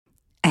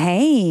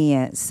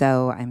Hey,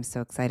 so I'm so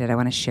excited. I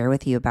want to share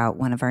with you about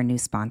one of our new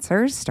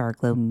sponsors,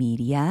 Starglow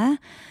Media.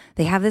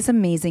 They have this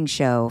amazing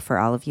show for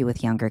all of you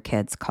with younger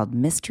kids called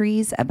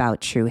Mysteries About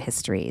True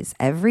Histories.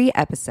 Every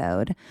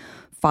episode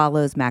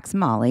follows Max and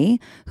Molly,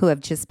 who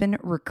have just been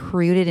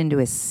recruited into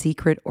a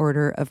secret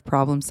order of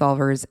problem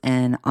solvers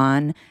and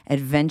on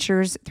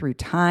adventures through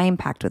time,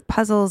 packed with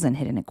puzzles and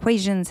hidden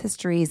equations,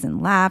 histories,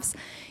 and laughs.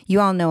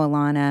 You all know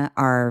Alana,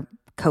 our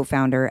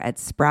co-founder at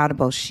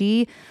Sproutable.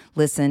 She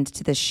listened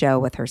to the show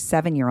with her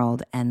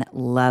 7-year-old and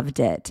loved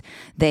it.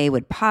 They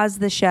would pause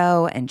the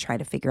show and try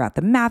to figure out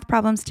the math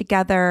problems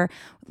together.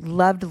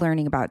 Loved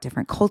learning about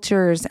different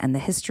cultures and the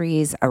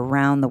histories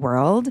around the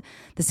world.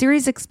 The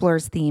series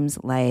explores themes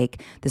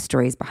like the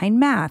stories behind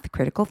math,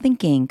 critical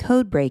thinking,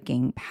 code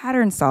breaking,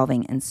 pattern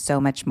solving, and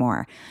so much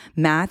more.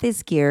 Math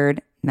is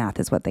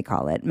what they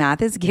call it.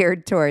 Math is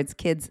geared towards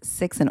kids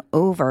 6 and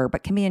over,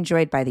 but can be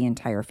enjoyed by the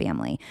entire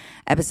family.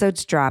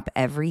 Episodes drop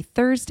every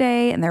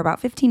Thursday, and they're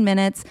about 15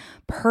 minutes,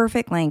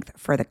 perfect length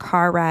for the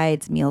car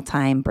rides,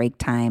 mealtime, break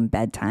time,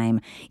 bedtime.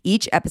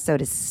 Each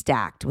episode is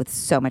stacked with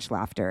so much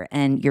laughter,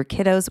 and your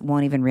kiddos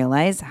won't even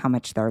realize how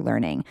much they're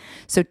learning.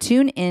 So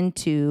tune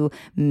into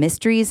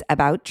Mysteries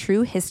About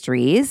True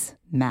Histories,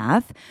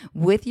 Math,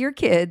 with your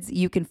kids.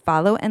 You can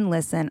follow and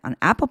listen on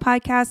Apple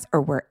Podcasts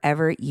or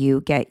wherever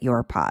you get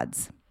your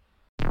pods.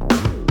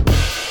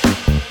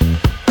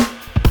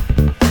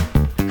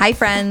 Hi,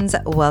 friends.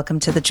 Welcome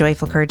to the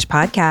Joyful Courage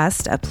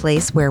Podcast, a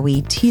place where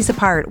we tease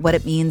apart what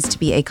it means to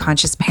be a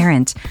conscious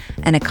parent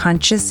and a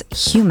conscious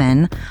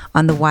human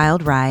on the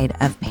wild ride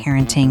of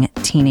parenting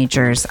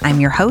teenagers. I'm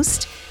your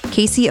host,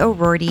 Casey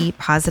O'Rourke,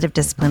 positive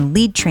discipline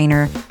lead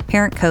trainer,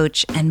 parent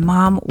coach, and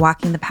mom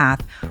walking the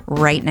path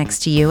right next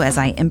to you as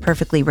I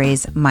imperfectly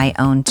raise my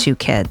own 2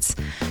 kids.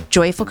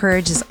 Joyful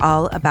Courage is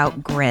all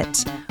about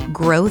grit,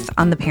 growth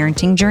on the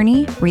parenting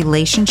journey,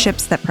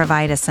 relationships that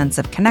provide a sense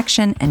of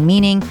connection and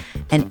meaning,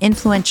 and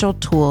influential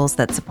tools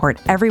that support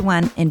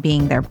everyone in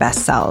being their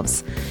best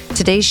selves.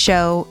 Today's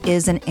show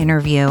is an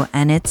interview,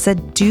 and it's a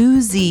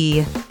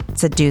doozy.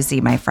 It's a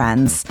doozy, my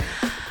friends.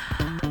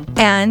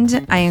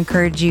 And I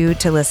encourage you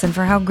to listen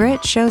for how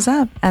grit shows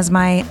up as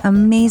my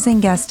amazing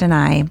guest and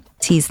I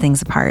tease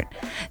things apart.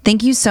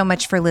 Thank you so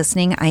much for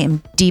listening. I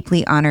am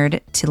deeply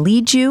honored to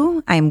lead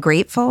you. I am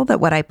grateful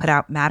that what I put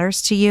out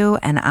matters to you,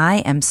 and I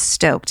am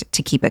stoked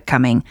to keep it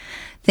coming.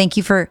 Thank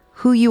you for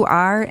who you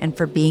are and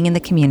for being in the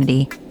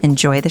community.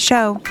 Enjoy the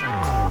show.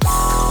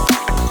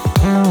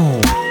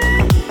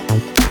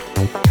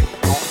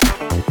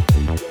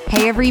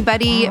 Hey,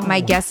 everybody.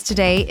 My guest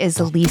today is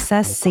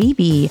Lisa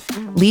Sabey.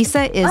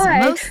 Lisa is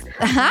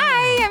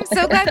Hi, I'm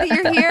so glad that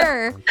you're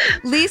here.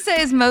 Lisa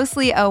is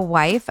mostly a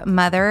wife,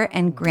 mother,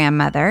 and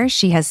grandmother.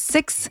 She has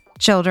 6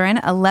 children,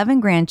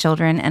 11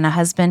 grandchildren, and a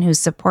husband who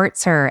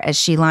supports her as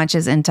she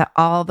launches into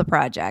all the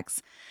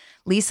projects.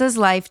 Lisa's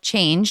life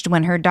changed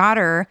when her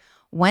daughter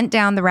went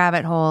down the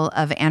rabbit hole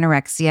of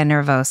anorexia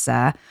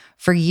nervosa.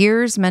 For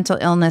years, mental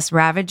illness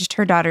ravaged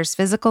her daughter's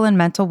physical and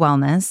mental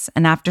wellness.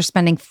 And after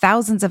spending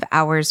thousands of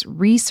hours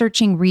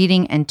researching,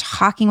 reading, and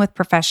talking with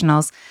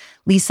professionals,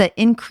 Lisa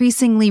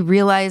increasingly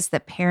realized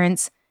that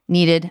parents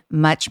needed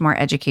much more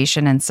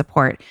education and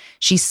support.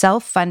 She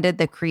self-funded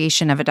the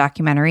creation of a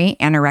documentary,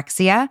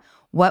 Anorexia,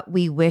 What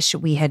We Wish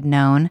We Had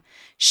Known.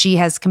 She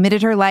has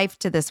committed her life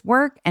to this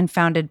work and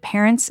founded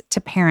Parents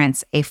to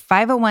Parents, a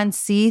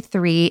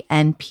 501c3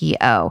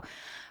 NPO.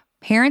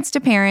 Parents to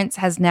Parents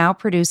has now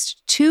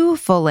produced 2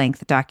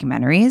 full-length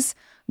documentaries,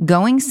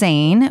 Going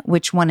Sane,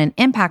 which won an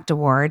Impact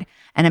Award,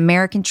 and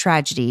American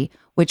Tragedy,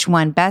 which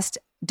won Best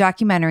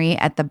Documentary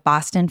at the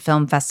Boston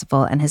Film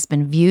Festival and has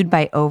been viewed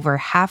by over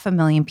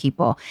 500,000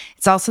 people.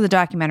 It's also the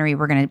documentary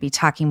we're going to be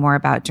talking more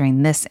about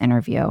during this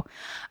interview.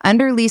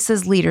 Under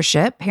Lisa's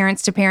leadership,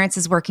 Parents to Parents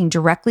is working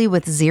directly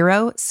with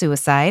Zero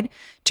Suicide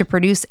to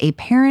produce a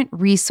parent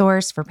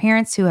resource for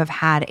parents who have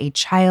had a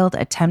child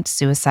attempt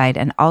suicide,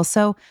 and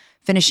also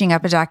finishing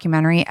up a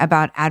documentary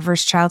about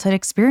adverse childhood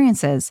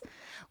experiences.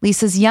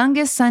 Lisa's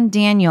youngest son,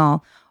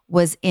 Daniel,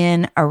 was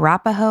in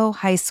Arapahoe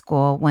High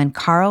School when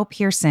Carl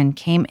Pearson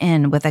came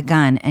in with a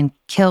gun and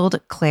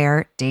killed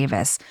Claire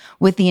Davis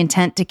with the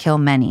intent to kill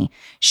many.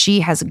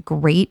 She has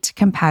great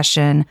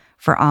compassion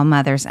for all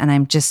mothers, and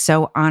I'm just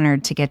so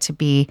honored to get to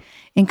be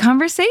in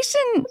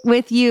conversation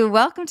with you.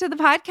 Welcome to the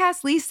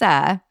podcast,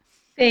 Lisa.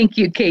 Thank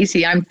you,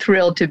 Casey. I'm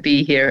thrilled to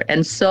be here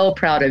and so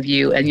proud of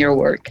you and your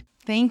work.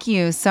 Thank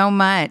you so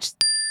much.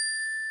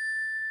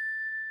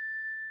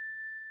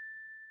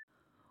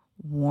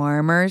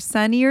 Warmer,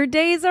 sunnier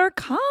days are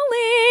calling.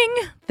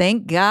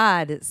 Thank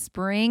God.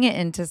 Spring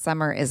into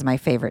summer is my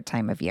favorite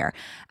time of year.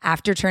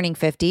 After turning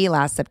 50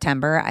 last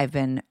September, I've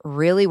been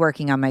really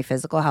working on my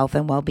physical health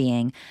and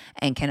well-being,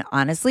 and can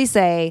honestly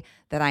say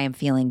that I am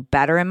feeling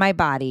better in my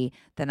body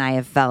than I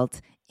have felt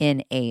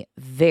in a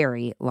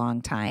very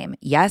long time.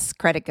 Yes,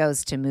 credit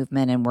goes to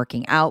movement and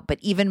working out, but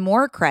even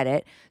more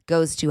credit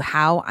goes to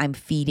how I'm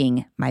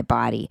feeding my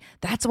body.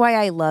 That's why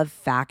I love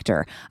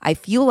Factor. I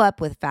fuel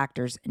up with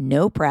Factor's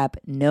no prep,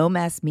 no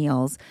mess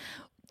meals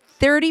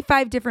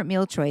 35 different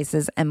meal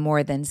choices and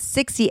more than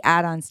 60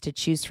 add-ons to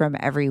choose from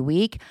every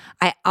week,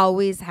 I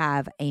always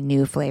have a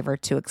new flavor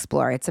to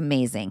explore. It's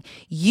amazing.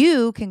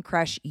 You can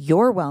crush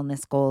your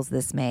wellness goals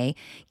this May,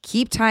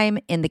 keep time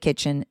in the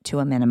kitchen to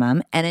a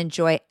minimum, and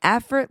enjoy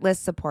effortless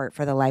support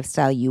for the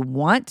lifestyle you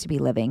want to be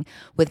living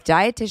with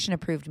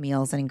dietitian-approved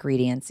meals and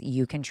ingredients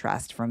you can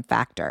trust from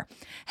Factor.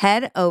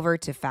 Head over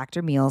to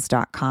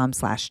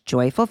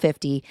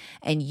factormeals.com/joyful50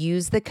 and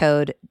use the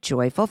code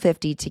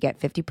joyful50 to get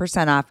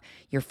 50% off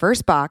your first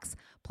box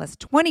plus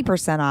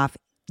 20% off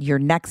your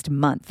next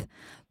month.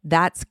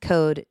 That's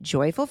code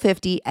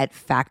joyful50 at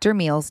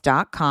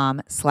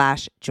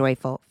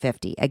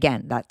factormeals.com/joyful50.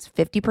 Again, that's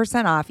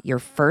 50% off your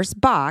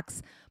first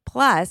box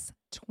plus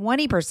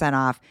 20%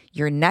 off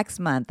your next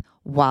month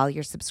while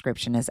your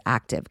subscription is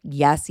active.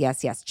 Yes,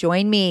 yes, yes.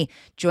 Join me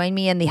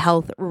in the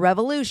health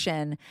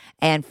revolution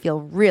and feel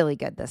really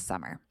good this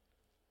summer.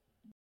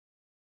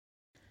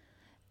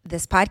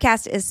 This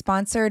podcast is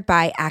sponsored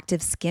by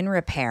Active Skin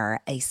Repair,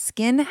 a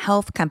skin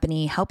health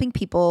company helping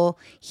people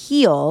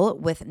heal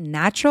with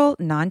natural,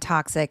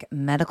 non-toxic,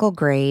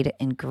 medical-grade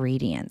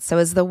ingredients. So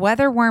as the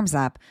weather warms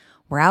up,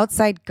 we're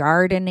outside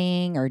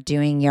gardening or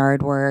doing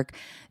yard work.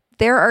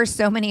 There are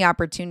so many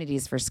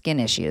opportunities for skin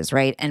issues,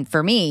 right? And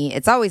for me,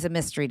 it's always a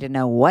mystery to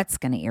know what's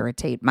going to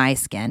irritate my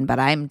skin, but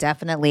I'm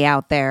definitely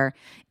out there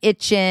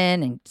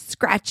itching and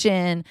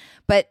scratching.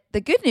 But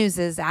the good news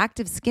is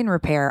Active Skin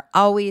Repair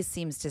always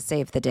seems to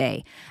save the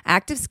day.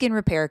 Active Skin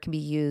Repair can be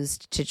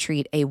used to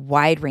treat a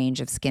wide range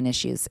of skin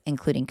issues,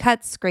 including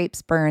cuts,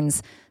 scrapes,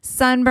 burns,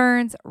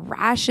 sunburns,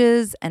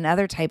 rashes, and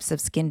other types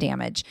of skin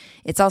damage.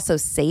 It's also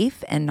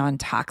safe and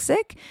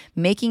non-toxic,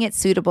 making it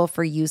suitable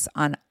for use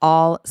on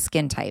all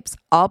skin types,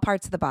 all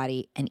parts of the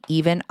body, and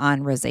even on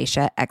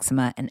rosacea,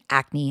 eczema, and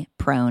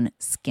acne-prone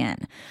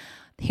skin.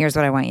 Here's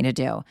what I want you to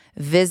do.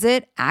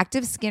 Visit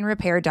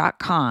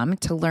activeskinrepair.com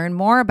to learn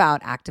more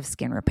about Active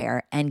Skin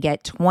Repair and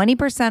get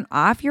 20%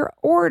 off your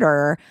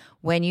order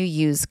when you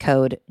use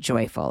code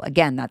JOYFUL.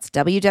 Again, that's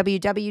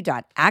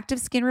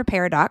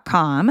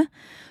www.activeskinrepair.com.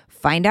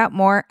 Find out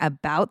more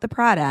about the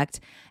product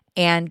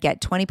and get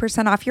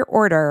 20% off your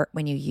order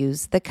when you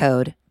use the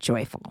code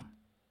JOYFUL.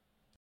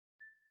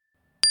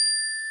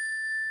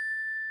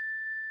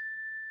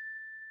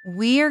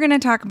 We are going to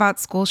talk about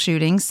school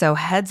shootings, so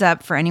heads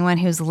up for anyone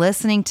who's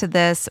listening to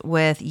this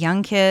with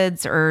young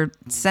kids or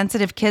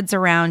sensitive kids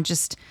around,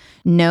 just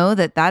know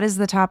that that is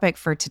the topic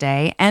for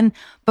today. And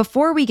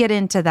before we get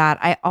into that,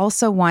 I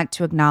also want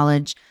to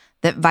acknowledge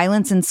that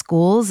violence in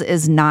schools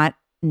is not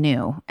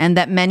new, and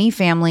that many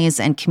families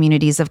and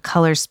communities of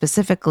color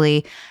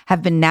specifically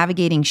have been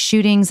navigating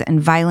shootings and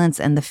violence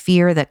and the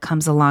fear that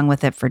comes along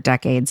with it for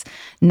decades.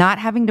 Not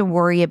having to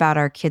worry about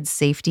our kids'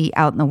 safety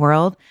out in the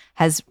world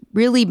has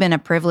really been a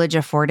privilege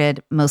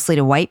afforded mostly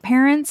to white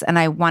parents, and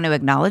I want to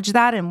acknowledge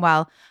that. And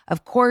while,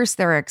 of course,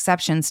 there are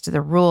exceptions to the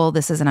rule,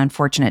 this is an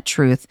unfortunate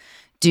truth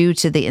due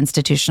to the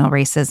institutional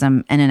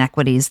racism and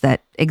inequities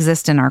that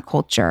exist in our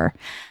culture.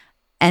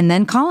 And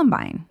then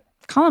Columbine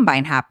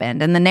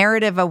happened, and the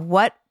narrative of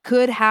what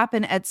could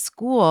happen at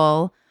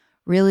school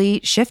really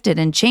shifted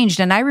and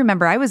changed. And I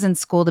remember I was in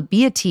school to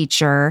be a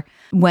teacher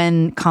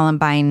when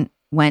Columbine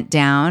went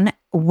down.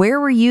 Where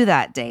were you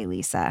that day,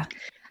 Lisa?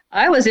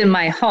 I was in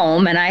my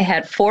home, and I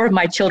had 4 of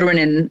my children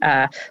in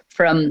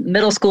from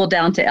middle school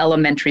down to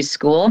elementary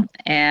school,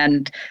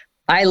 and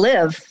I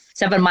live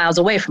 7 miles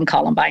away from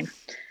Columbine.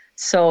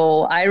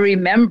 So I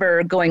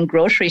remember going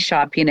grocery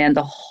shopping, and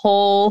the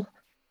whole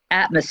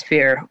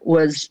atmosphere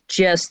was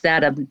just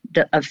that of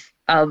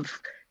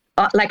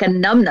like a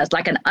numbness,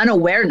 like an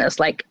unawareness,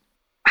 like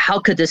how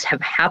could this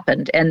have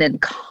happened? And then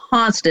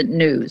constant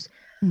news.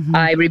 Mm-hmm.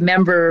 I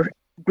remember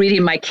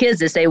greeting my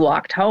kids as they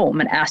walked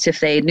home and asked if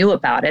they knew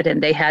about it,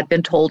 and they had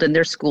been told in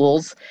their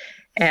schools.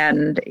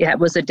 And it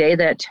was a day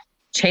that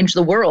changed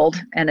the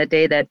world and a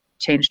day that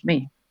changed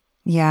me.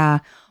 Yeah.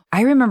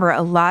 I remember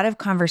a lot of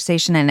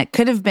conversation, and it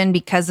could have been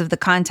because of the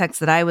context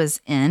that I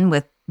was in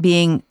with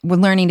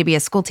learning to be a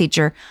school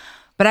teacher.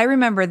 But I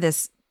remember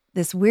this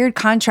weird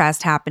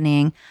contrast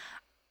happening.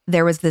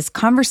 There was this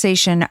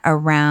conversation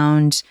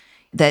around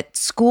that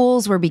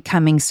schools were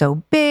becoming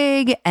so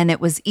big, and it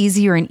was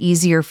easier and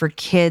easier for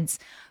kids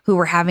who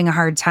were having a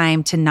hard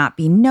time to not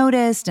be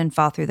noticed and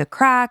fall through the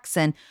cracks.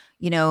 And,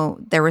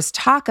 there was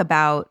talk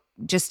about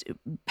just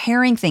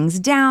paring things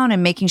down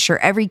and making sure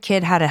every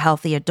kid had a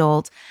healthy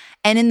adult.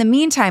 And in the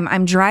meantime,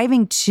 I'm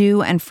driving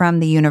to and from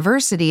the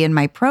university in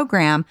my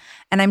program,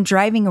 and I'm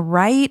driving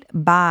right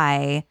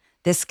by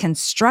this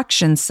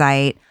construction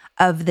site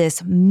of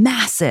this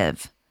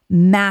massive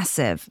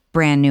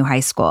brand new high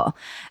school.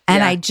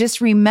 And I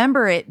just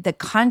remember the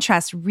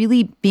contrast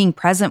really being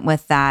present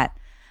with that.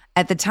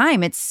 At the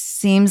time, it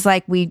seems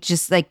like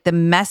the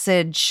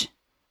message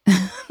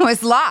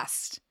was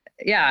lost.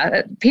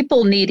 Yeah,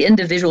 people need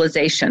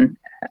individualization.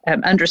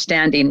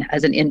 understanding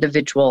as an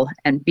individual,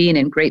 and being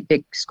in great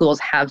big schools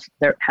has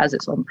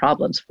its own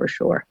problems for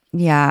sure.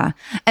 Yeah.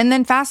 And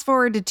then fast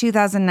forward to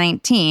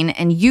 2019,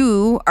 and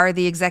you are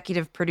the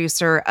executive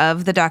producer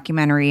of the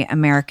documentary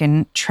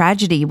American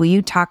Tragedy. Will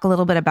you talk a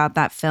little bit about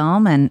that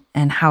film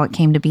and how it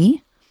came to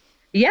be?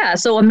 Yeah,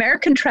 so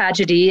American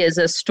Tragedy is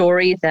a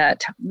story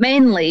that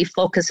mainly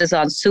focuses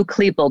on Sue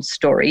Klebold's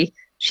story.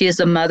 She is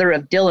the mother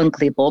of Dylan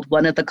Klebold,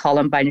 one of the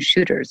Columbine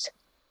shooters.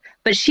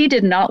 But she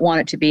did not want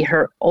it to be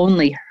her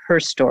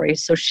story,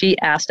 so she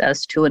asked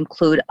us to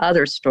include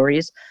other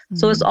stories. Mm-hmm.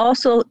 So it's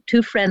also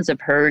two friends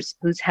of hers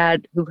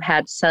who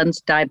had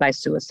sons die by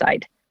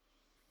suicide.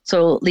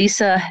 So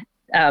Lisa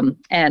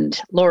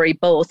and Lori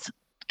both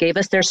gave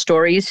us their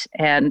stories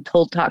and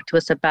talked to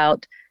us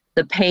about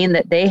the pain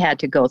that they had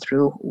to go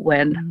through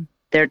when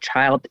their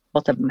child,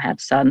 both of them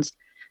had sons,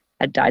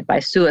 had died by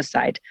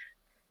suicide.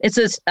 It's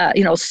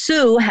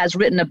Sue has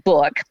written a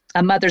book,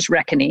 A Mother's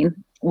Reckoning,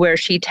 where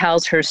she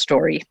tells her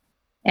story.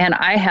 And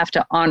I have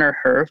to honor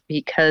her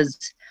because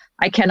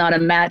I cannot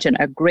imagine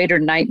a greater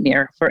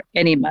nightmare for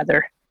any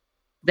mother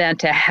than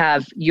to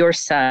have your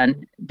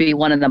son be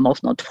one of the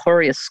most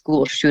notorious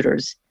school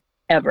shooters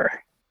ever.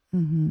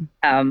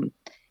 Mm-hmm.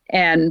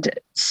 And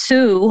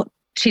Sue,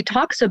 she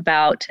talks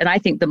about, and I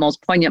think the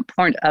most poignant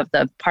part of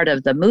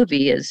the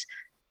movie is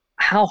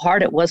how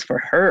hard it was for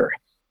her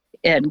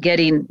and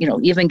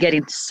even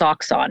getting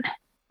socks on.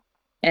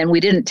 And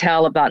we didn't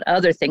tell about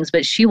other things,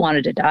 but she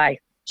wanted to die.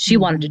 She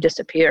wanted to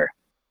disappear.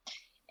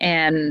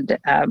 And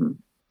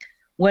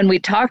when we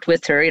talked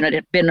with her, it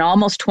had been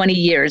almost 20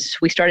 years.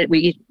 We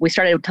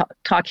started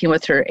talking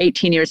with her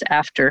 18 years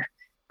after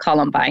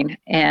Columbine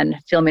and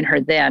filming her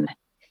then.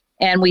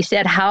 And we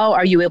said, how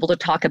are you able to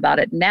talk about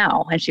it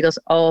now? And she goes,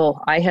 oh,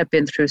 I have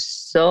been through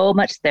so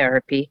much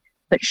therapy,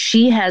 but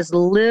she has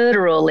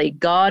literally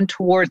gone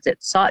towards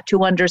it, sought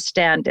to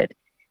understand it.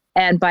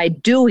 And by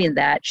doing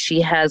that,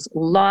 she has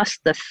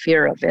lost the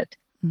fear of it.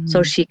 Mm-hmm.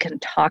 So she can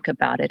talk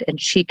about it and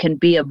she can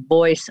be a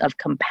voice of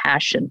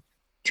compassion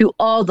to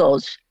all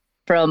those,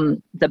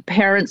 from the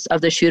parents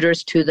of the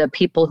shooters to the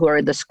people who are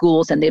in the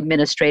schools and the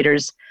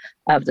administrators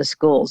of the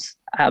schools.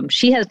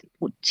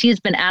 She's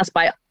been asked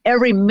by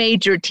every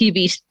major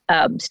TV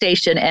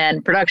station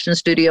and production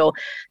studio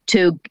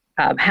to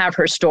have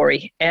her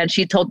story. And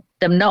she told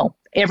them no,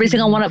 every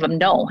single one of them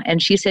no.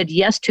 And she said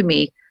yes to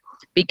me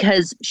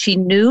because she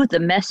knew the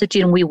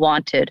messaging we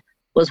wanted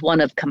was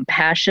one of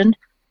compassion,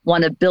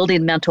 one of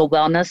building mental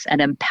wellness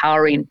and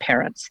empowering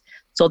parents.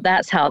 So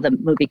that's how the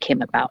movie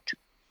came about.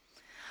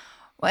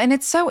 Well, and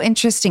it's so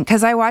interesting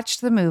because I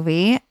watched the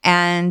movie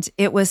and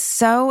it was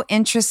so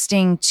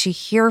interesting to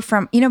hear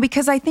from,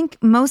 because I think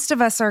most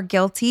of us are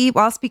guilty.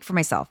 Well, I'll speak for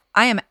myself.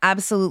 I am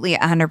absolutely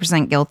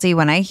 100% guilty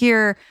when I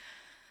hear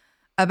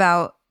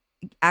about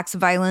acts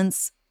of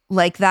violence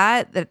like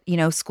that,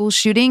 school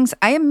shootings.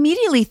 I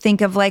immediately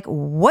think of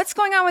what's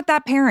going on with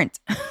that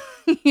parent,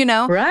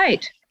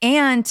 Right.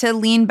 And to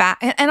lean back.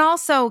 And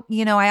also,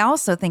 I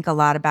also think a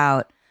lot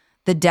about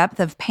the depth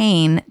of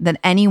pain that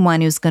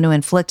anyone who's going to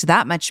inflict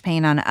that much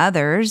pain on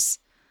others,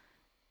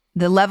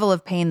 the level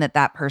of pain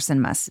that person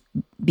must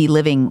be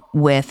living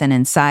with and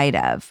inside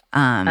of.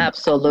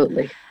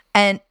 Absolutely.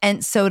 And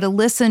so to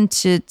listen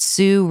to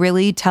Sue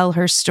really tell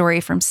her story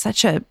from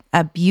such a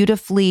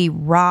beautifully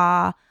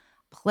raw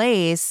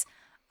place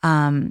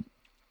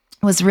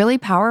was really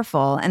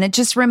powerful. And it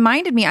just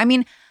reminded me,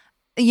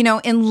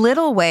 in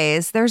little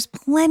ways, there's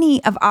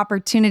plenty of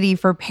opportunity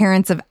for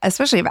parents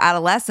especially of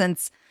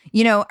adolescents.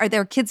 Are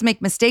their kids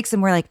make mistakes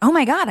and we're like, oh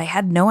my God, I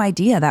had no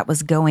idea that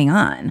was going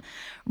on.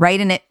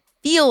 Right. And it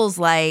feels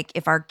like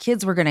if our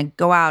kids were going to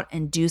go out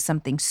and do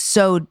something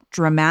so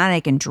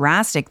dramatic and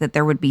drastic that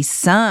there would be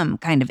some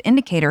kind of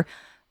indicator,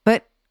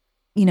 but,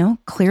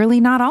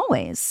 clearly not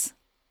always.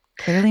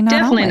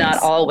 Definitely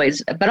not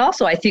always. But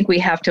also I think we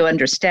have to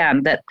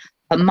understand that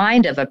the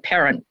mind of a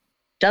parent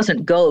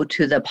doesn't go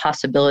to the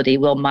possibility,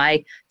 will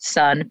my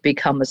son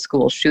become a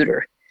school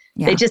shooter?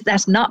 Yeah.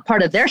 That's not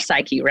part of their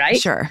psyche, right?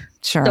 Sure.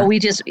 So we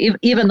just,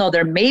 even though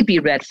there may be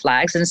red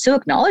flags, and Sue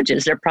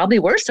acknowledges there probably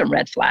were some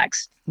red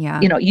flags. Yeah.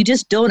 You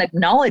just don't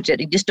acknowledge it.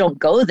 You just don't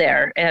go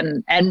there.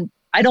 And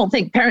I don't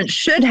think parents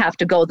should have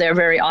to go there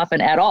very often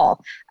at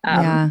all.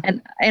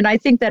 And I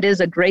think that is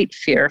a great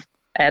fear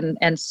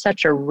and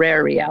such a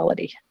rare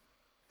reality.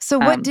 So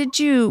what did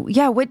you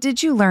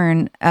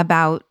learn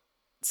about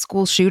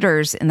school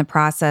shooters in the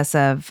process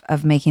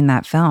of making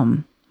that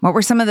film? What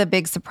were some of the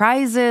big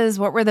surprises?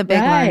 What were the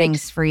big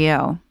learnings for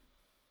you?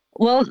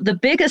 Well, the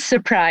biggest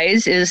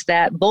surprise is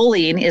that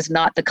bullying is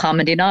not the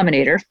common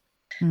denominator.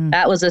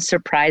 That was a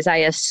surprise. I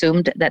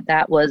assumed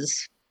that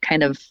was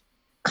kind of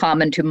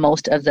common to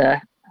most of the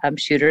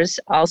shooters.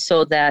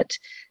 Also that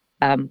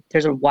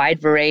there's a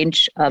wide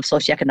range of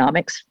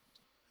socioeconomics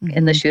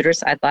in the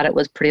shooters. I thought it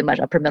was pretty much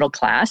upper middle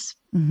class.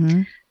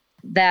 Mm-hmm.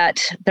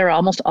 That there are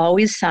almost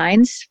always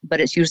signs, but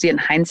it's usually in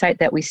hindsight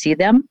that we see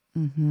them.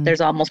 Mm-hmm.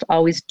 There's almost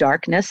always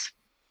darkness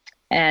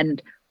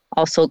and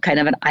also kind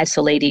of an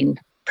isolating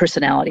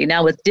personality.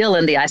 Now with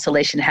Dylan, the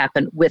isolation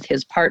happened with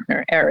his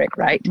partner, Eric,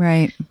 right?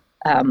 Right.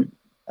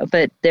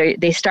 but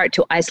they start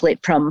to isolate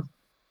from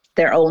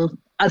their own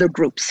other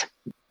groups.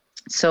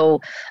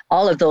 So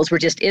all of those were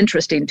just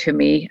interesting to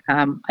me.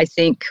 I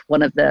think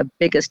one of the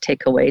biggest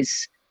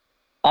takeaways,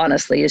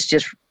 honestly, is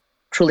just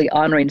truly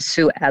honoring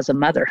Sue as a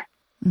mother,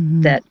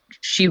 that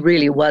she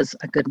really was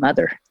a good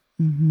mother.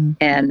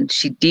 And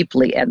she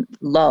deeply and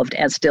loved,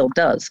 and still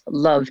does,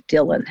 love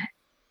Dylan.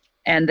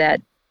 And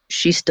that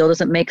she still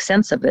doesn't make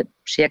sense of it.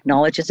 She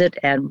acknowledges it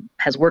and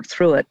has worked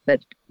through it, but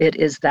it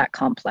is that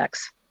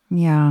complex.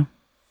 Yeah.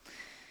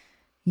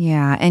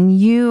 Yeah. And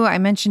I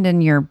mentioned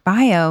in your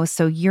bio,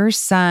 so your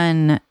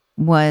son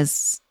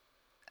was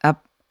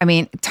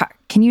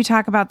can you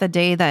talk about the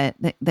day that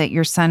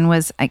your son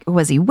was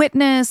he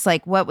witness?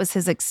 Like, what was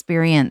his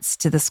experience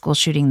to the school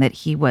shooting that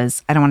he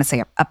was, I don't want to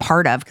say a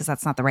part of, because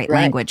that's not the right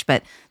language,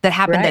 but that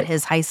happened at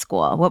his high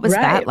school. What was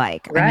that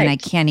like? I mean, I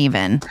can't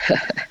even.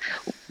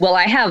 Well,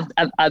 I have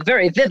a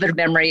very vivid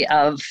memory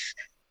of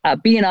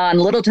being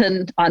on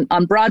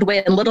on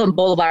Broadway and Littleton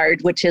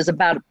Boulevard, which is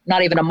about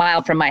not even a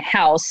mile from my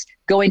house,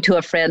 going to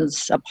a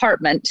friend's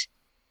apartment.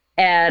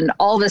 And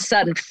all of a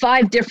sudden,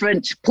 5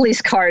 different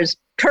police cars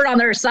turned on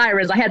their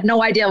sirens. I had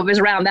no idea it was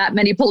around that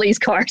many police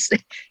cars,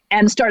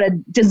 and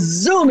started just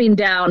zooming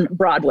down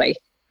Broadway.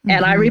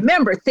 And I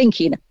remember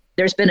thinking,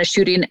 there's been a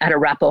shooting at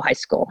Arapahoe High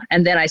School.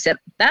 And then I said,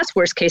 that's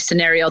worst case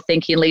scenario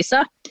thinking,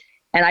 Lisa.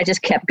 And I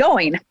just kept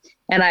going.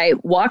 And I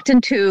walked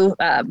into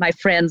my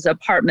friend's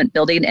apartment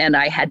building, and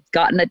I had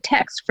gotten a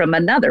text from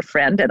another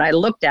friend, and I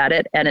looked at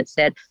it, and it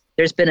said,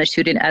 there's been a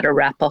shooting at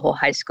Arapahoe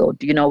High School.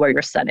 Do you know where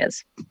your son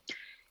is?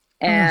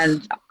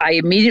 And I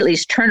immediately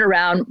turned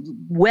around,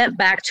 went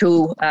back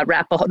to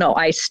Arapahoe. No,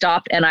 I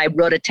stopped and I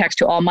wrote a text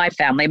to all my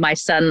family, my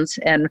sons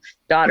and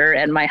daughter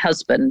and my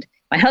husband.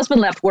 My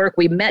husband left work.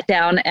 We met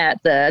down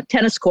at the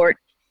tennis court,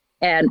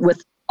 and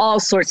with all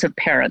sorts of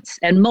parents.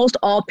 And most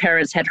all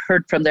parents had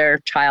heard from their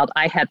child.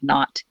 I had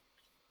not.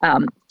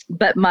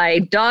 But my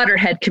daughter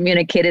had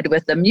communicated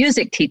with the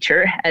music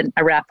teacher at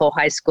Arapahoe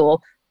High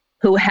School,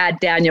 who had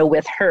Daniel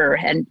with her.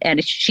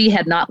 And she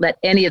had not let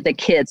any of the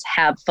kids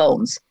have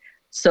phones.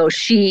 So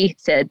she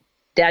said,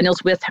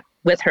 Daniel's with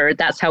her.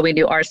 That's how we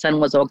knew our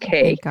son was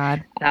okay. Thank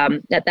God.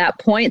 At that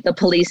point, the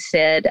police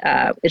said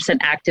it's an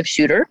active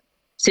shooter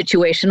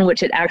situation,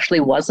 which it actually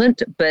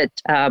wasn't. But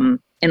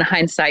in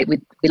hindsight, we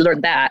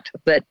learned that.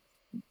 But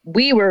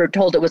we were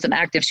told it was an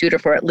active shooter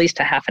for at least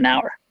a half an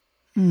hour.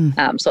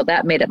 So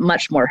that made it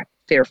much more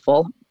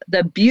fearful.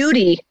 The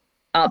beauty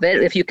of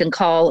it, if you can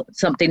call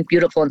something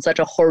beautiful in such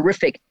a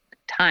horrific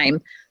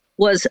time,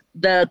 was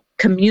the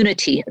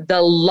community,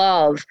 the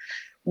love.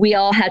 We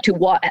all had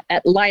to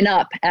line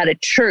up at a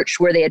church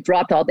where they had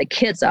dropped all the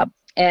kids up,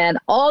 and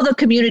all the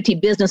community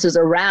businesses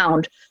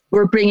around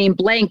were bringing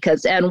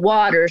blankets and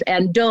waters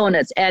and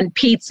donuts and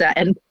pizza,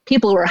 and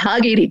people were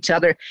hugging each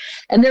other.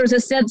 And there was a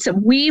sense of,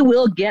 we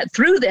will get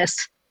through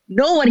this.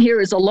 No one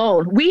here is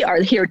alone. We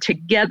are here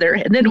together.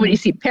 And then when you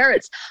see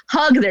parents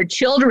hug their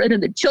children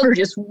and the children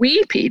just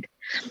weeping,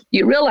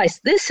 you realize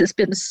this has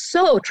been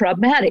so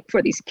traumatic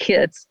for these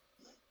kids.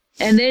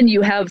 And then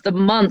you have the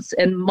months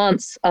and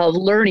months of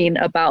learning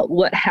about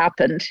what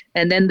happened.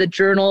 And then the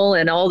journal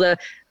and all the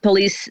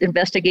police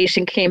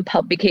investigation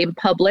became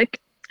public.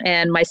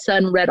 And my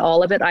son read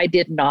all of it. I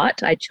did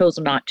not. I chose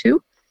not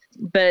to.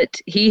 But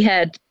he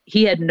had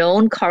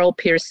known Carl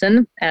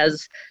Pearson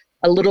as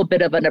a little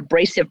bit of an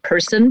abrasive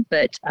person,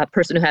 but a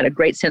person who had a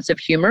great sense of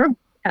humor.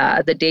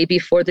 The day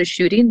before the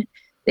shooting,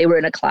 they were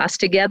in a class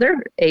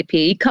together, AP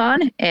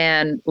Econ,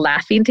 and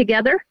laughing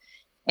together.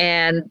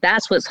 And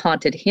that's what's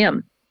haunted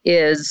him.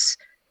 Is,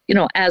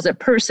 as a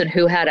person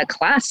who had a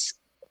class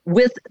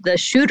with the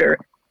shooter,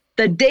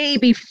 the day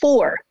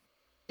before,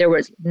 there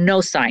was no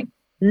sign,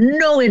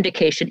 no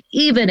indication,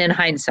 even in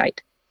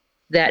hindsight,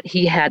 that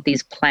he had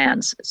these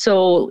plans.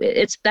 So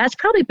that's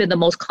probably been the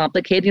most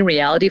complicating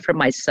reality for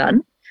my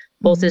son,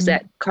 both is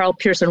that Carl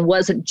Pearson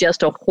wasn't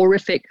just a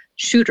horrific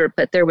shooter,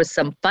 but there was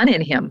some fun in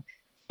him.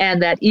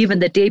 And that even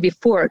the day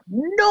before,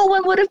 no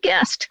one would have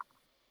guessed.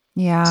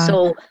 Yeah.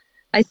 So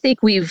I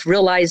think we've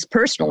realized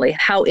personally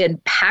how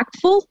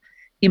impactful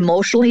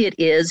emotionally it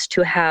is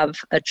to have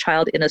a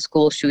child in a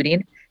school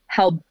shooting,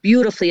 how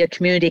beautifully a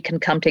community can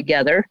come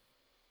together,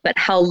 but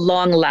how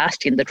long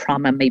lasting the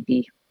trauma may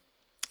be.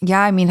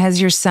 Yeah. I mean,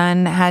 has your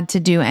son had to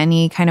do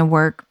any kind of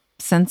work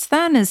since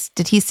then?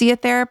 Did he see a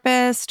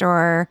therapist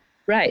or?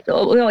 Right.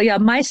 Well, yeah,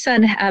 my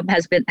son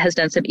has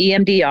done some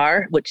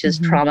EMDR, which is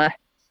trauma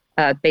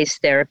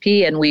based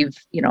therapy. And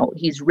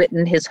he's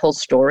written his whole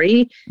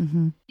story.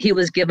 He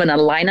was given a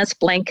Linus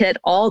blanket.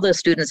 All the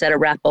students at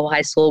Arapahoe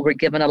High School were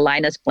given a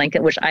Linus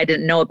blanket, which I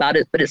didn't know about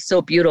it, but it's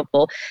so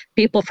beautiful.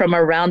 People from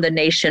around the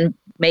nation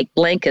make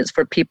blankets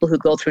for people who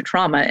go through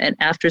trauma. And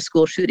after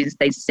school shootings,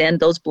 they send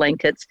those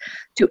blankets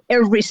to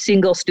every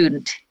single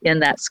student in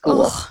that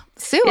school. Oh,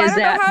 Sue, I don't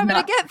know how I'm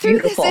going to get through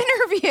this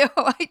interview.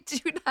 I do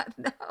not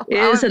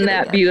know. Isn't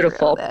that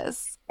beautiful?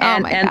 This.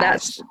 And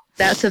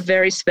that's a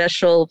very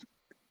special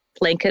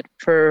blanket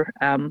for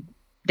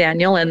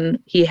Daniel, and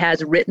he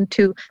has written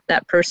to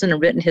that person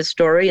and written his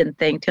story and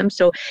thanked him.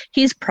 So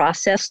he's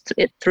processed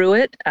it through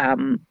it.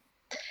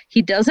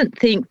 He doesn't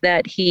think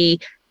that he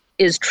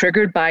is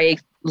triggered by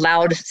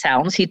loud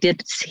sounds. He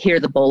did hear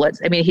the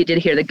bullets. I mean, he did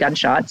hear the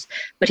gunshots,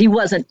 but he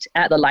wasn't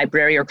at the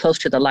library or close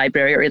to the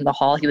library or in the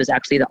hall. He was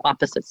actually the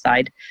opposite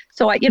side.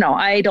 So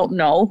I don't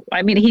know.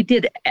 I mean, he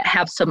did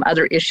have some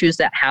other issues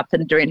that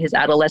happened during his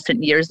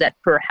adolescent years that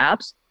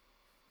perhaps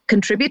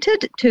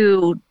contributed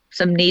to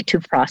some need to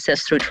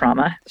process through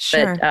trauma.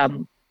 Sure. But,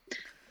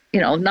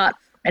 not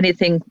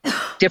anything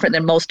different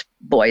than most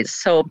boys.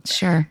 So,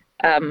 sure.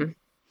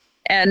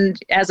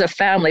 And as a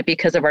family,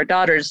 because of our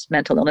daughter's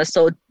mental illness,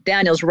 so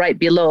Daniel's right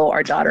below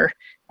our daughter.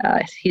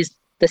 He's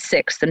the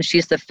sixth and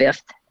she's the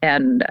fifth.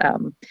 And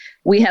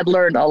we had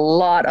learned a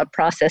lot of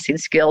processing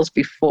skills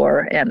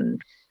before,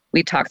 and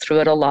we talked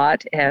through it a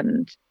lot.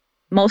 And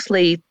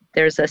mostly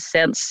there's a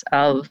sense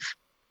of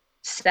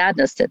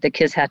sadness that the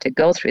kids had to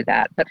go through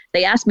that. But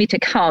they asked me to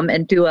come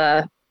and do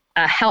a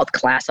health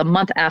class a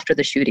month after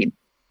the shooting.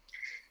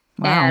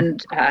 Wow.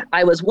 And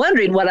I was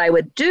wondering what I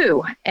would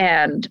do.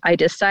 And I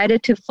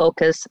decided to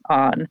focus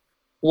on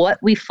what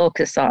we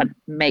focus on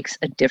makes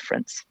a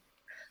difference.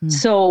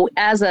 So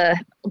as a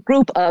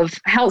group of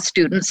health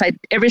students,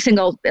 every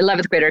single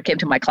 11th grader came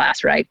to my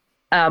class, right?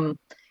 I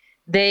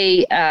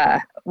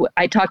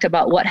talked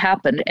about what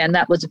happened, and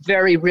that was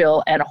very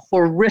real and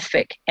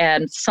horrific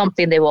and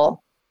something they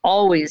will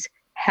always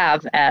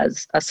have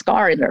as a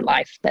scar in their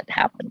life that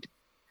happened.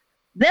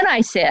 Then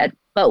I said,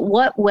 but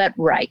what went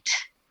right?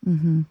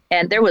 Mm-hmm.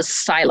 And there was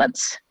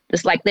silence.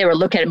 It's like they were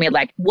looking at me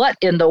like, what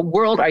in the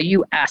world are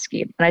you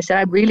asking? And I said,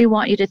 I really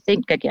want you to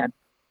think again.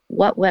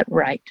 What went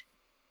right?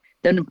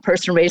 Then the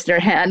person raised their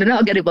hand, and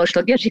I'll get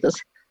emotional again. She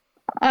goes,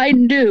 I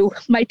knew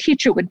my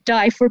teacher would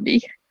die for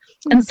me.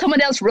 And someone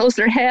else rose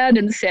their hand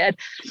and said,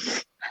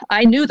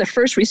 I knew the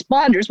first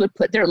responders would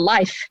put their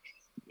life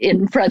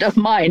in front of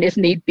mine if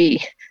need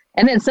be.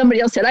 And then somebody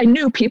else said, I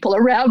knew people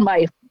around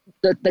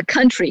the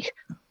country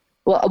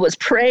was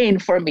praying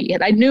for me,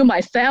 and I knew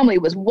my family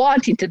was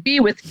wanting to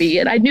be with me,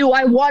 and I knew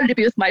I wanted to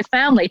be with my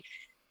family.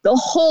 The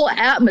whole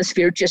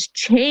atmosphere just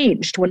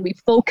changed when we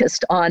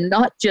focused on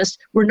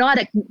we're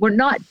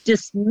not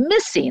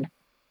dismissing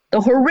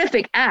the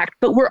horrific act,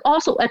 but we're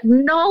also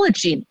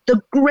acknowledging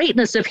the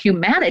greatness of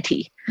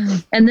humanity,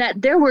 and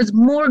that there was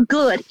more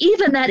good,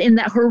 even that in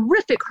that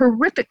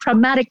horrific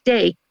traumatic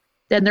day,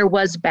 than there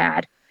was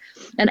bad.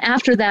 And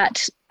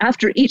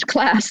after each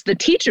class, the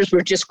teachers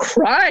were just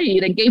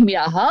crying and gave me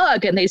a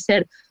hug. And they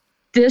said,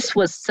 this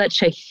was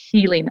such a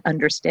healing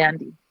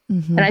understanding.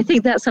 Mm-hmm. And I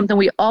think that's something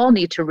we all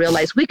need to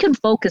realize. We can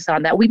focus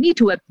on that. We need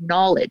to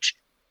acknowledge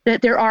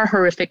that there are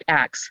horrific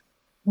acts,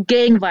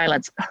 gang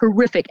violence,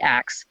 horrific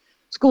acts,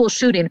 school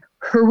shooting,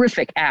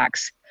 horrific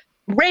acts.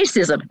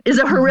 Racism is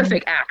a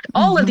horrific act.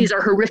 All of these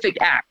are horrific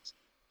acts.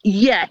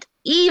 Yet,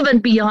 even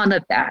beyond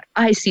that,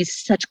 I see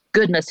such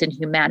goodness in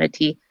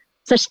humanity,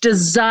 such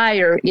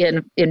desire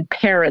in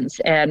parents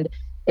and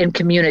in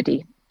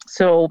community.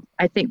 So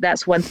I think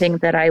that's one thing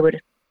that I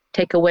would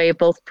take away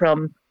both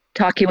from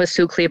talking with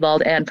Sue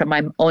Klebold and from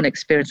my own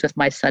experience with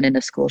my son in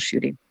a school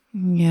shooting.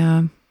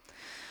 Yeah.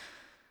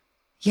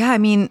 Yeah, I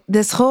mean,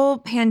 this whole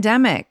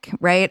pandemic,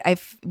 right?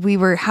 We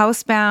were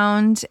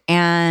housebound,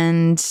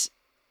 and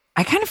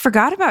I kind of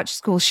forgot about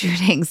school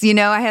shootings.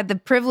 I had the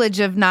privilege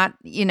of not,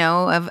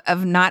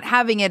 of not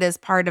having it as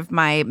part of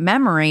my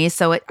memory.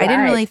 So I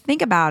didn't really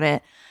think about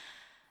it.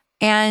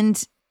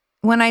 And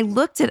when I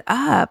looked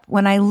up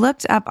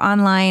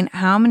online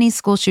how many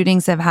school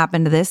shootings have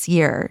happened this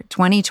year,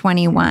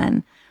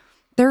 2021,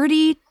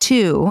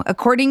 32,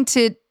 according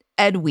to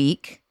Ed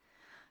Week,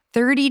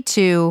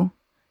 32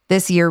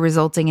 this year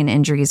resulting in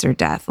injuries or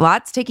death.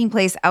 Lots taking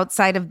place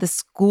outside of the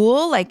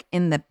school, like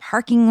in the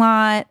parking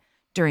lot,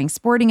 during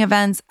sporting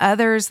events.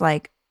 Others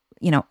like,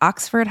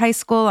 Oxford High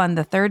School on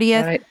the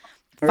 30th,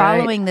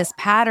 following this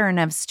pattern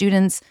of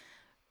students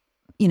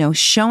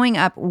showing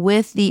up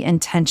with the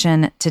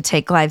intention to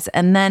take lives.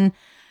 And then,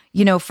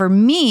 for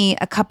me,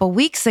 a couple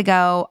weeks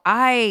ago,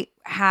 I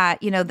had,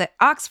 that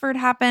Oxford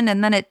happened.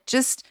 And then it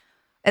just,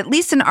 at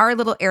least in our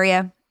little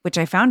area, which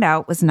I found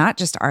out was not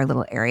just our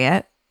little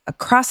area,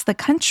 across the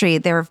country,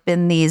 there have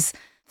been these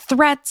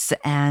threats,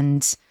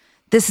 and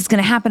this is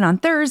going to happen on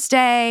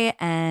Thursday.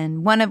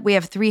 And we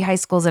have 3 high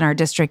schools in our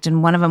district,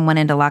 and one of them went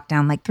into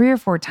lockdown like 3 or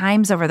 4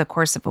 times over the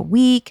course of a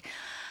week.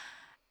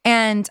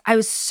 And I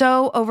was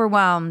so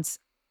overwhelmed.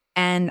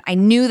 And I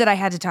knew that I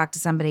had to talk to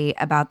somebody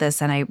about this.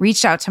 And I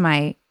reached out to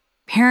my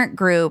parent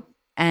group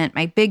and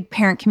my big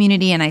parent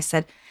community. And I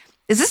said,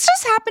 is this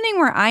just happening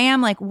where I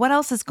am? Like, what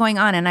else is going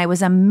on? And I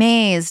was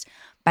amazed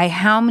by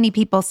how many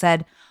people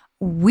said,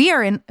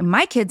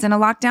 my kid's in a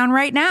lockdown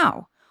right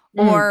now.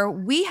 Or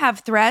we have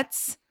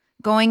threats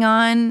going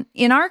on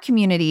in our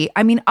community.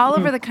 I mean, all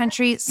over the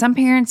country, some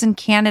parents in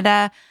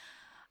Canada.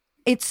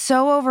 It's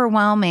so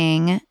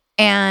overwhelming.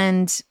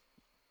 And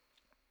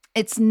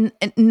it's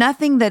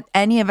nothing that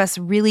any of us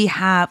really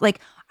have.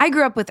 Like, I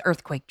grew up with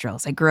earthquake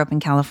drills. I grew up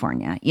in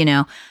California,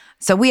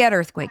 so we had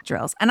earthquake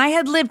drills, and I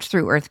had lived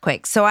through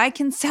earthquakes. So I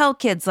can tell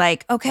kids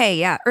like, okay,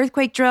 yeah,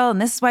 earthquake drill,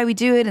 and this is why we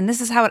do it, and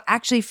this is how it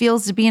actually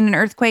feels to be in an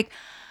earthquake.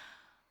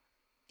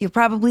 you'll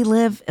probably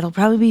live. It'll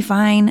probably be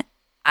fine.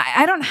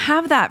 I don't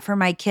have that for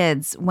my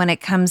kids when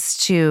it comes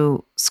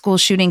to school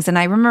shootings. And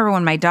I remember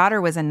when my daughter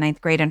was in 9th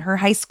grade and her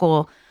high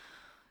school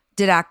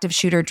did active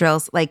shooter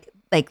drills, like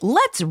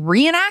let's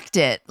reenact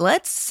it.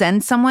 Let's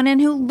send someone in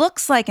who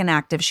looks like an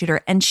active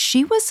shooter. And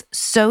she was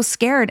so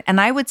scared. And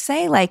I would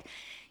say, like,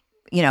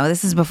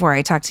 this is before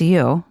I talked to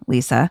you,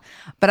 Lisa,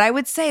 but I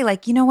would say,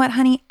 like, you know what,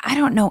 honey, I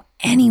don't know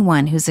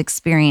anyone who's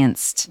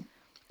experienced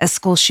a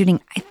school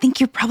shooting. I think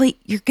you're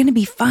going to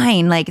be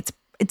fine. Like,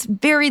 it's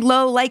very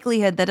low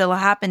likelihood that it'll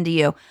happen to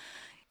you.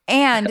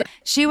 And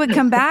she would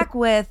come back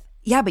with,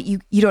 yeah, but you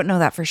don't know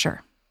that for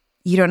sure.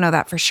 You don't know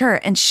that for sure.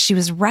 And she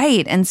was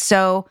right. And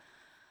so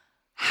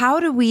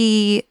how do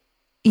we,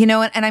 and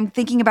I'm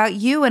thinking about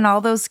you and all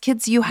those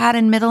kids you had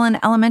in middle and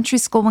elementary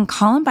school when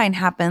Columbine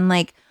happened.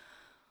 Like,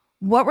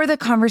 what were the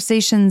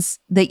conversations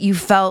that you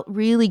felt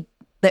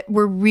that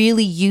were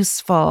really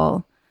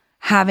useful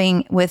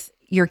having with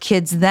your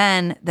kids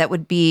then that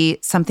would be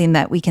something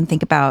that we can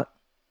think about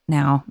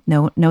now?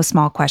 No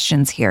small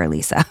questions here,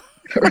 Lisa.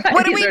 Right.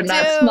 What do we They're do?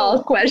 Not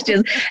small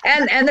questions.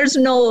 And there's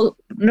no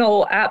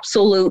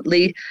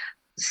absolutely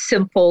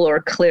simple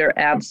or clear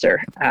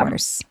answer. Of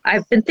course.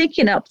 I've been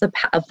thinking of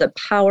the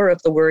power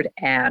of the word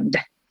 "and."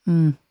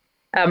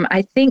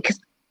 I think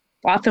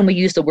often we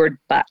use the word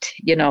 "but."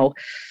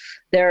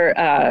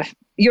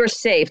 You're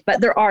safe,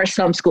 but there are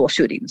some school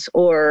shootings,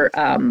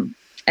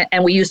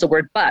 and we use the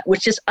word "but,"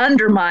 which just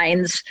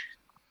undermines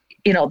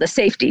the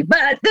safety,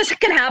 but this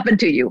can happen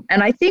to you.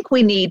 And I think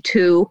we need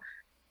to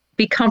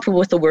be comfortable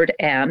with the word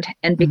and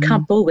be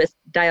comfortable with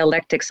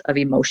dialectics of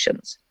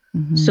emotions.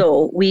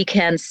 So we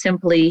can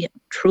simply,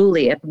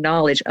 truly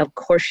acknowledge, of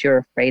course you're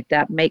afraid.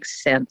 That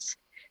makes sense.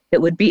 It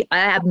would be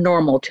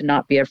abnormal to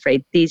not be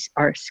afraid. These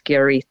are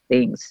scary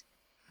things.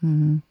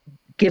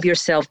 Give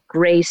yourself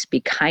grace,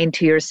 be kind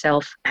to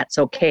yourself. That's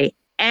okay.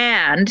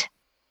 And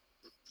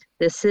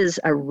this is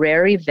a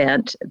rare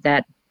event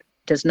that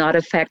does not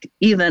affect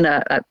even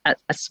a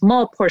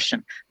small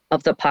portion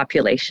of the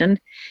population.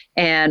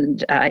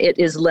 And it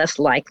is less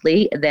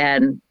likely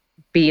than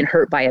being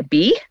hurt by a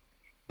bee.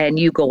 And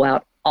you go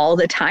out all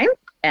the time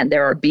and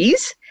there are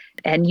bees,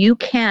 and you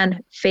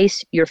can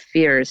face your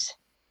fears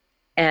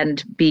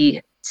and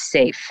be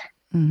safe.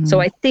 So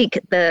I think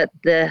the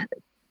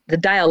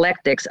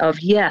dialectics of,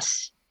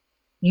 yes,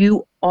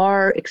 you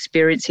are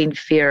experiencing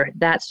fear.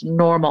 That's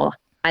normal.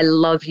 I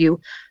love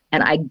you.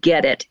 And I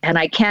get it. And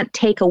I can't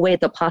take away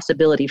the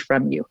possibility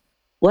from you.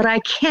 What I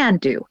can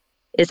do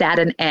is add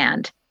an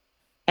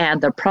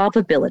and the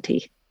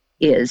probability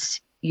is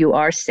you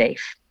are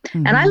safe.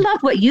 And I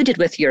love what you did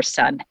with your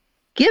son.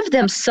 Give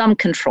them some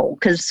control,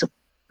 because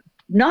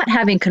not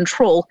having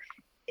control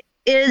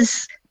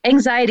is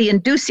anxiety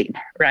inducing,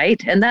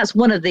 right? And that's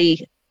one of the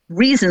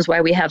reasons why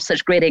we have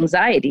such great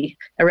anxiety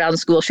around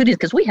school shootings,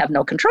 because we have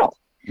no control.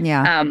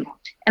 Yeah.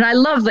 And I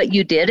love what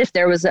you did. If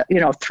there was,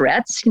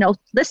 threats,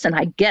 listen,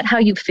 I get how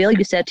you feel.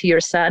 You said to your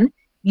son,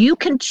 you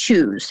can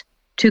choose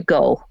to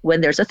go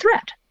when there's a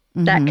threat.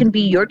 That can be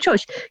your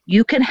choice.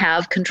 You can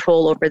have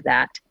control over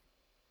that.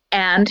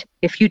 And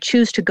if you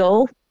choose to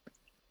go,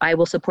 I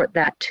will support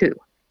that too.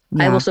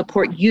 Yeah. I will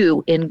support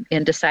you in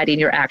deciding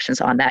your actions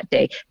on that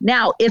day.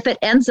 Now, if it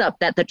ends up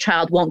that the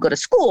child won't go to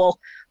school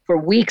for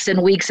weeks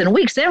and weeks and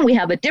weeks, then we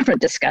have a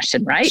different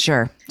discussion, right?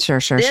 Sure.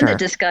 Then the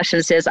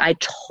discussion says, I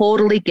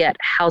totally get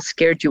how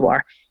scared you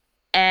are.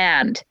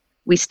 And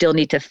we still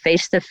need to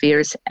face the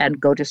fears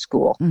and go to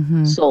school.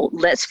 So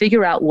let's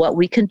figure out what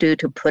we can do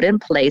to put in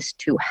place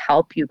to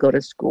help you go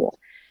to school.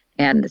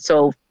 And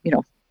so,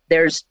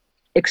 there's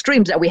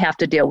extremes that we have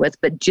to deal with,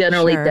 but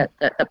generally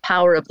the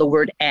power of the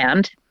word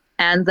and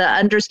the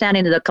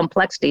understanding of the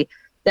complexity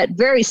that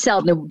very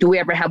seldom do we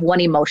ever have one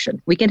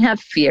emotion. We can have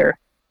fear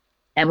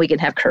and we can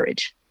have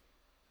courage.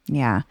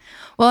 Yeah.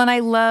 Well, and I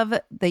love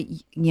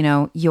that,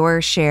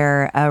 your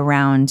share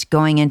around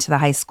going into the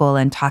high school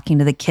and talking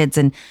to the kids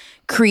and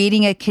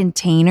creating a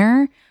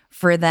container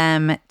for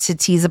them to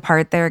tease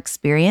apart their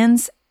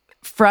experience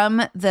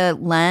from the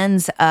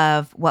lens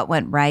of what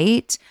went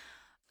right.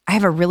 I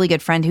have a really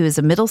good friend who is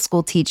a middle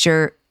school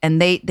teacher, and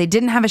they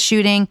didn't have a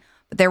shooting,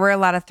 but there were a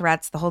lot of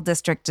threats. The whole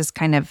district is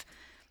kind of,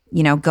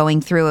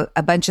 going through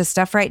a bunch of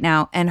stuff right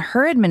now. And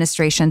her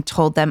administration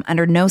told them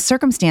under no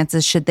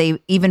circumstances should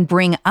they even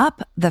bring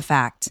up the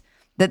fact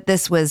that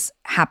this was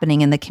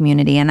happening in the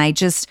community. And I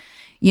just,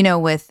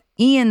 with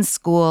Ian's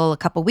school a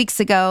couple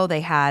weeks ago,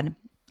 they had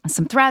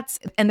some threats,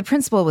 and the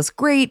principal was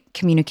great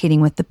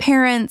communicating with the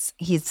parents.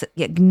 He's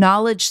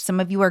acknowledged some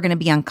of you are going to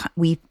be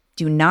we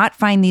do not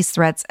find these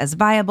threats as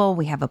viable.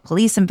 We have a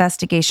police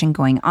investigation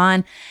going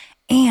on.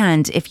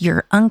 And if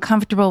you're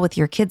uncomfortable with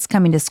your kids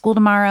coming to school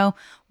tomorrow,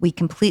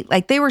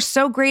 they were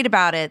so great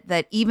about it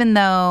that even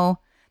though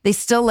they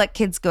still let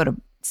kids go to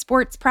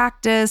sports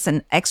practice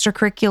and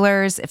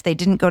extracurriculars if they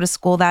didn't go to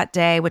school that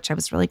day, which I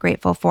was really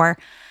grateful for.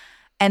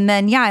 And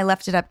then, I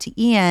left it up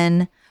to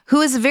Ian,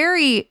 who is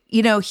very,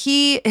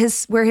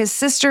 where his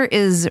sister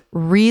is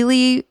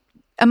really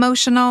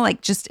emotional,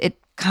 like just it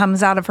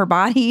comes out of her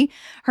body,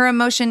 her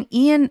emotion.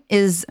 Ian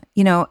is,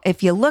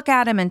 if you look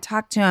at him and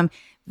talk to him,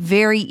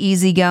 very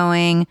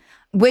easygoing,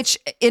 which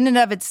in and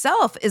of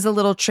itself is a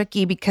little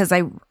tricky because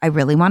I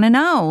really want to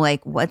know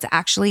like what's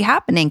actually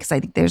happening because I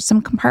think there's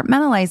some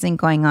compartmentalizing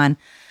going on.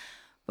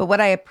 But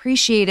what I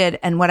appreciated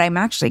and what I'm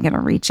actually going to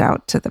reach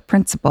out to the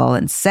principal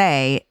and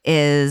say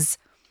is,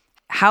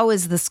 how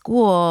is the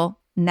school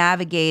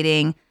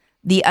navigating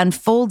the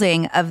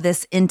unfolding of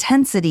this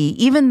intensity,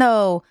 even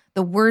though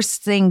the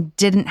worst thing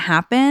didn't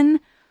happen?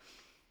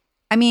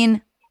 I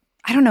mean,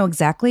 I don't know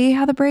exactly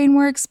how the brain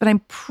works, but I'm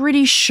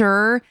pretty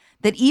sure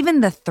that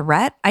even the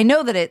threat, I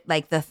know that it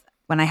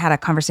when I had a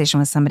conversation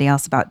with somebody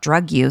else about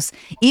drug use,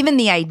 even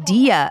the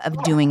idea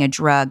of doing a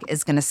drug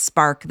is going to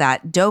spark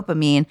that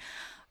dopamine.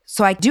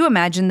 So I do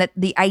imagine that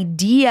the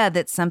idea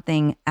that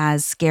something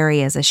as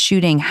scary as a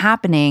shooting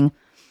happening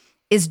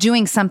is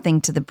doing something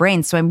to the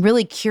brain. So I'm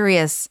really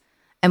curious,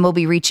 and we'll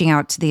be reaching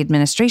out to the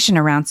administration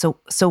around. So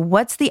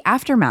what's the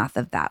aftermath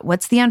of that?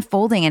 What's the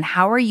unfolding? And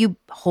how are you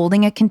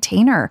holding a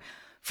container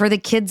for the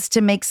kids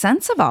to make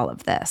sense of all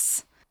of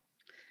this?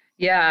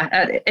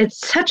 Yeah, it's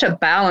such a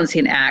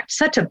balancing act,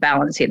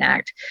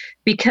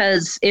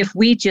 because if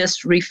we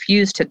just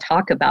refuse to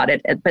talk about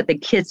it, but the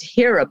kids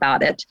hear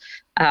about it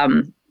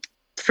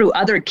through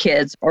other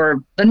kids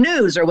or the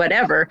news or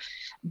whatever,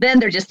 then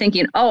they're just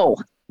thinking, oh,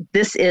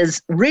 this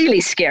is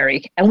really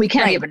scary and we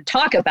can't even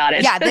talk about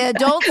it. Yeah, the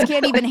adults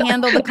can't even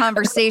handle the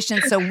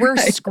conversation, so we're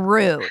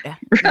screwed.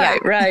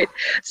 Right.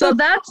 So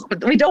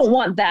we don't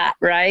want that,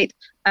 right?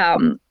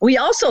 We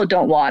also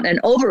don't want an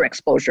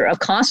overexposure of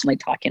constantly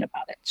talking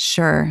about it.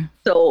 Sure.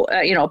 So,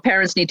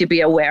 parents need to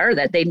be aware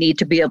that they need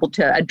to be able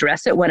to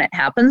address it when it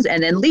happens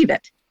and then leave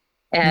it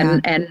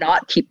and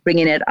not keep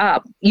bringing it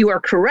up. You are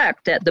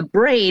correct that the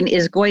brain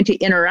is going to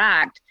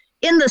interact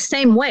in the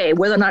same way,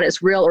 whether or not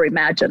it's real or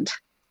imagined.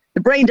 The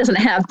brain doesn't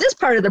have, this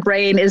part of the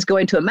brain is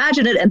going to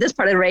imagine it, and this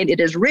part of the brain, it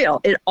is real.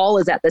 It all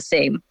is at the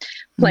same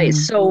place.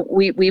 Mm-hmm. So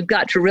we've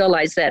got to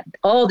realize that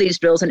all these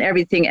drills and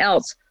everything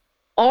else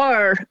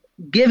are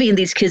giving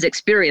these kids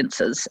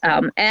experiences.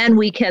 And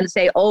we can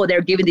say, oh,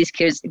 they're giving these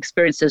kids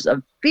experiences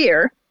of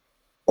fear.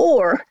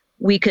 Or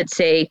we could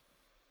say,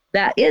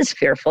 that is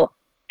fearful.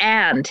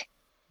 And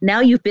now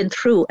you've been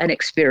through an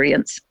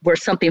experience where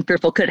something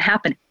fearful could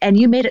happen, and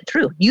you made it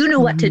through. You knew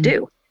what to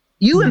do.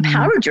 You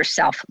empowered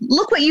yourself.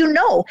 Look what you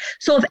know.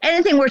 So if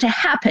anything were to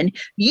happen,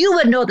 you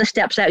would know the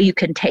steps that you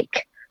can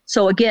take.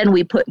 So again,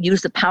 we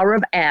use the power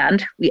of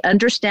and. We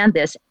understand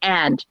this,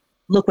 and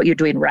look what you're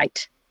doing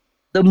right.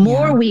 The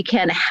more we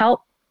can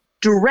help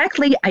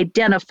directly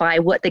identify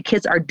what the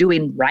kids are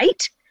doing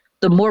right,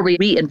 the more we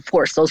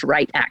reinforce those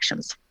right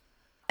actions.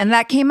 And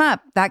that came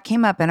up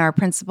in our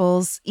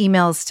principal's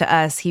emails to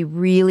us. He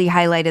really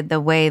highlighted the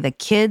way the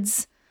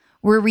kids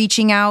were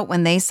reaching out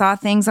when they saw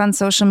things on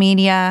social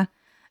media.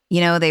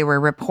 They were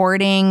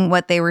reporting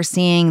what they were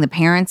seeing. The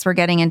parents were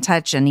getting in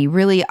touch, and he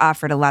really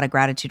offered a lot of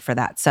gratitude for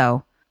that.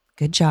 So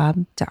good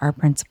job to our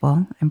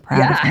principal. I'm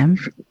proud of him.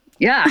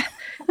 Yeah,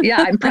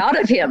 I'm proud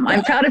of him.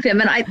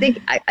 And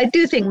I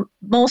do think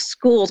most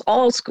schools,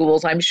 all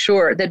schools, I'm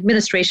sure, the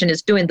administration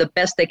is doing the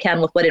best they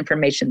can with what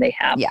information they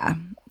have.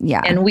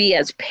 Yeah. And we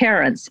as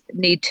parents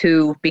need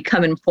to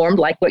become informed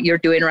like what you're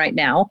doing right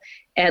now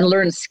and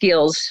learn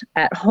skills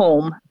at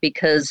home,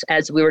 because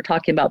as we were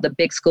talking about the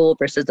big school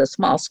versus the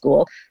small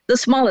school, the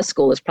smallest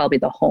school is probably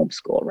the home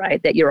school,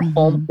 right? That you're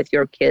home with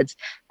your kids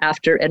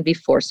after and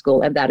before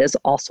school. And that is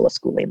also a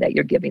schooling that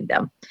you're giving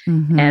them.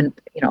 And,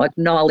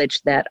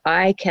 acknowledge that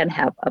I can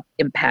have an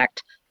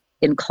impact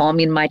in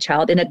calming my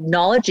child and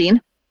acknowledging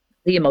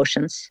the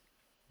emotions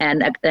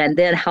and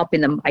then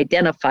helping them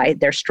identify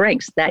their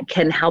strengths that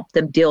can help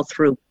them deal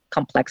through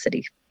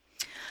complexity.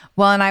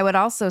 Well, and I would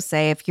also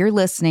say, if you're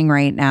listening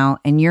right now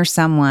and you're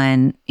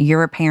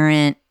a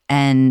parent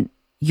and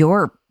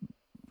you're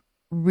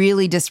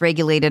really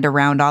dysregulated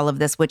around all of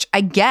this, which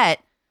I get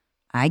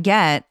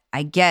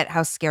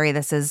how scary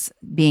this is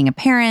being a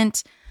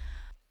parent.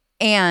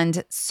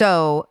 And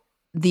so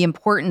the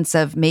importance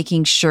of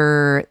making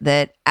sure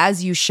that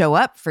as you show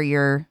up for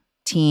your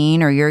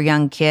teen or your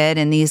young kid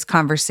in these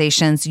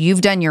conversations,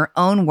 you've done your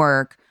own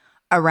work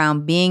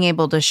around being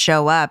able to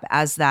show up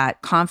as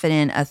that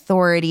confident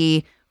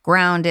authority,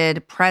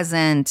 grounded,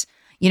 present,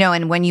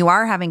 and when you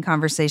are having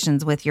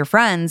conversations with your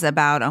friends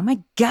about, oh my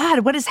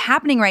God, what is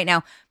happening right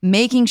now,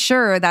 making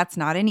sure that's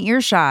not an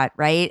earshot,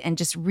 right? And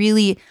just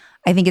really,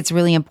 I think it's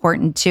really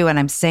important too, and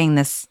I'm saying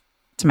this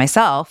to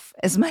myself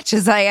as much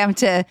as I am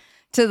to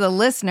the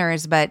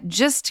listeners, but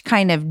just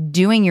kind of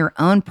doing your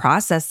own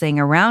processing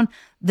around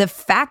the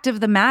fact of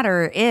the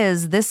matter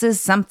is this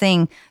is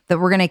something that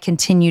we're going to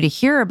continue to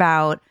hear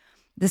about.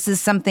 This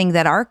is something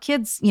that our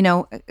kids,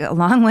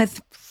 along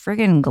with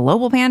friggin'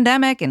 global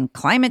pandemic and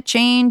climate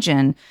change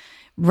and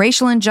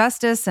racial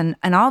injustice and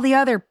all the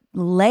other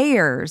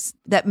layers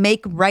that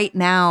make right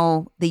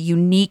now the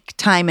unique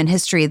time in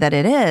history that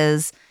it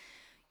is,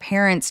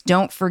 parents,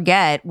 don't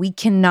forget, we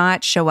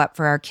cannot show up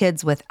for our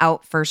kids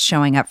without first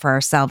showing up for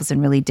ourselves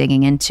and really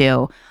digging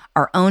into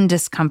our own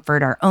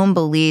discomfort, our own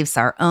beliefs,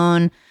 our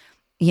own,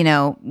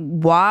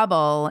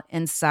 wobble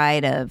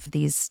inside of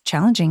these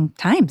challenging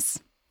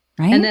times.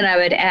 Right. And then I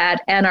would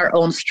add, and our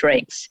own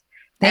strengths.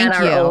 Thank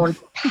and you. our own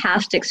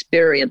past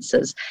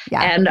experiences,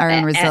 Yeah, and our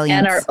own resilience,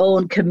 and our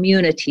own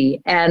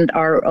community, and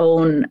our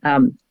own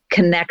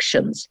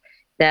connections.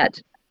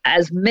 That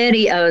as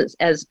many as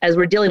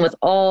we're dealing with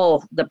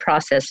all the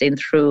processing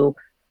through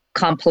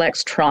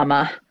complex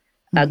trauma,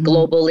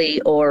 globally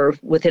or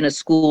within a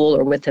school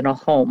or within a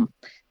home,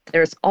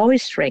 there's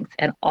always strength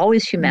and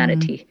always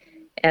humanity.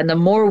 And the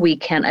more we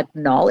can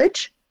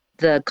acknowledge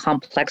the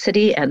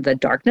complexity and the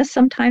darkness,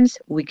 sometimes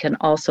we can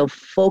also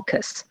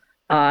focus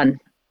on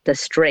the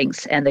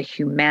strengths and the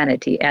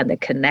humanity and the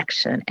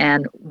connection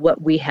and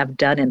what we have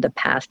done in the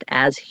past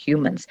as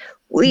humans.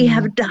 We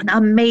have done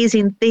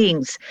amazing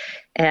things.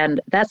 And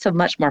that's a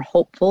much more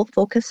hopeful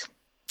focus.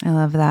 I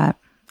love that.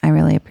 I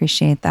really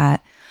appreciate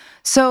that.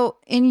 So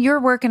in your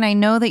work, and I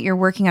know that you're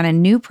working on a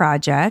new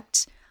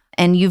project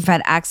and you've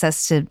had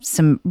access to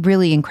some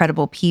really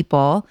incredible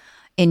people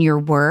in your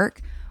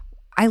work.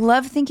 I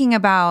love thinking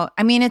about,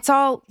 I mean, it's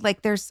all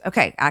like there's,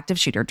 active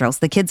shooter drills.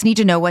 The kids need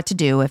to know what to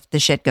do if the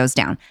shit goes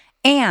down.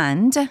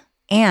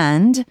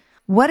 And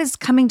what is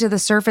coming to the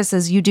surface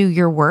as you do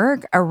your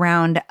work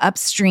around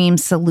upstream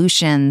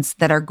solutions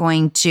that are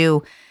going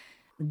to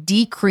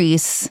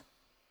decrease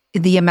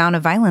the amount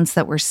of violence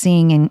that we're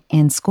seeing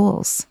in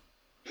schools?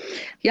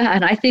 Yeah,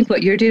 and I think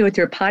what you're doing with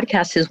your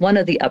podcast is one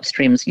of the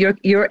upstreams.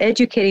 You're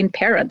educating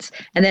parents,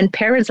 and then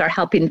parents are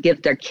helping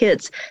give their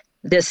kids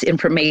this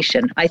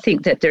information. I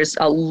think that there's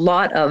a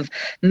lot of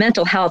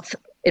mental health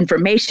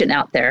information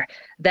out there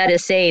that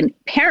is saying,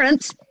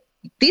 parents,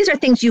 these are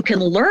things you can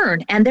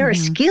learn, and there are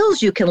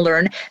skills you can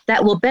learn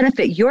that will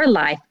benefit your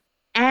life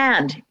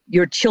and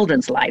your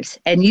children's lives,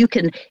 and you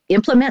can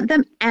implement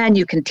them and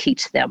you can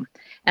teach them.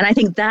 And I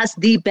think that's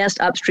the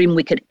best upstream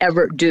we could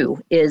ever do,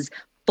 is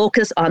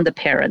focus on the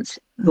parents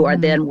who are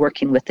then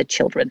working with the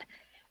children.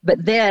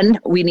 But then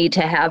we need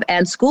to have,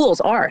 and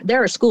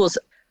there are schools,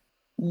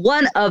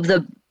 one of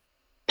the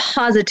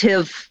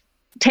positive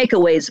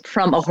takeaways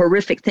from a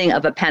horrific thing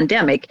of a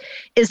pandemic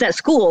is that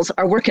schools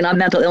are working on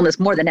mental illness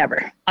more than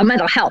ever, on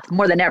mental health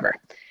more than ever.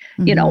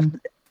 You know,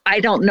 I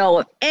don't know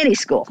of any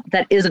school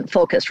that isn't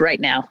focused right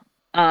now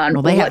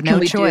on they have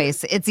no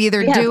choice. It's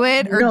either do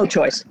it or no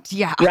choice.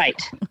 Yeah.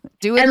 Right.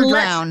 Do it or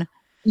drown.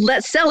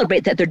 Let's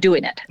celebrate that they're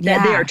doing it,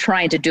 that they are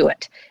trying to do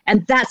it.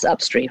 And that's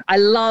upstream. I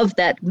love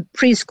that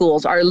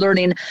preschools are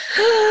learning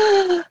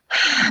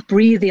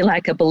breathing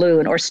like a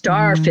balloon or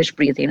starfish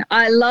breathing.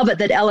 I love it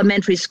that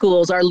elementary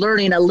schools are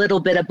learning a little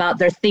bit about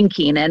their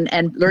thinking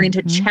and learning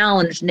to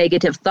challenge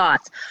negative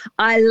thoughts.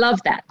 I love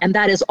that. And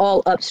that is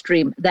all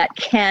upstream that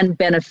can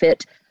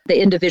benefit the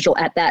individual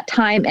at that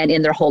time and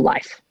in their whole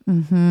life.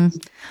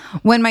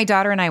 When my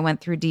daughter and I went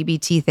through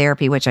DBT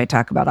therapy, which I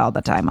talk about all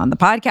the time on the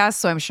podcast,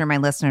 so I'm sure my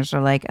listeners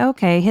are like,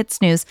 okay, hit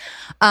snooze.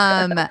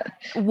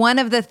 One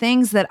of the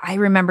things that I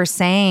remember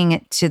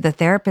saying to the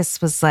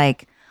therapist was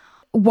like,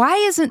 why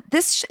isn't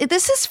this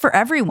is for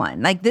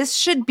everyone. Like this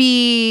should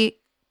be,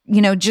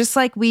 just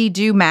like we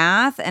do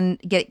math and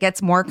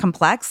gets more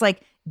complex,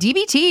 like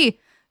DBT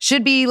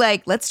should be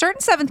like, let's start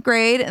in 7th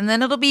grade and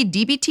then it'll be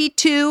DBT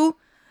 2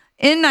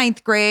 in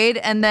 9th grade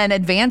and then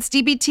advanced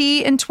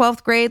DBT in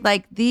 12th grade,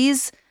 like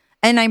these.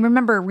 And I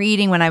remember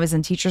reading when I was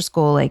in teacher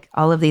school, like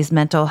all of these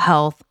mental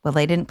health, well,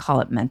 they didn't call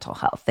it mental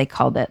health. They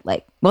called it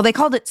they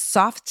called it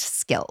soft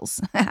skills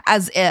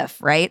as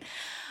if, right?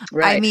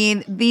 I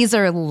mean, these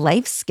are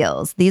life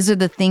skills. These are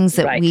the things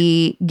that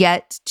we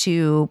get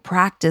to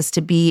practice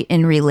to be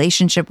in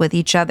relationship with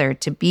each other,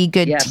 to be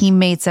good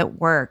teammates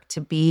at work,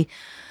 to be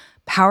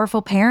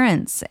powerful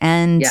parents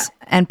and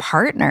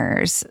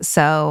partners.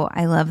 So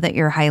I love that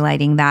you're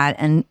highlighting that,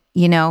 and,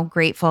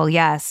 grateful,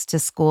 yes, to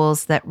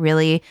schools that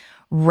really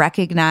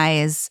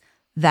recognize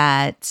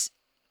that,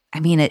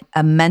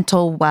 a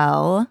mental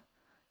well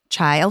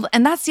child.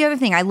 And that's the other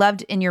thing I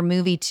loved in your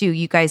movie too.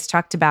 You guys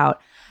talked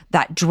about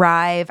that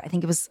drive. I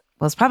think was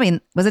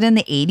it in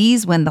the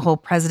 80s when the whole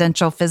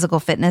presidential physical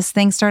fitness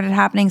thing started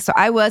happening? So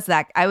I was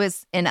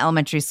in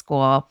elementary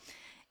school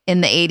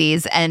in the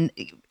 80s, and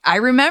I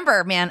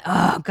remember, man,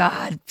 oh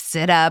God,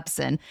 sit-ups.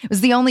 And it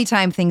was the only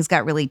time things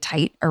got really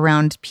tight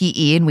around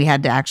PE and we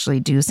had to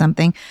actually do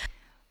something.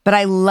 But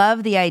I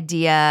love the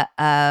idea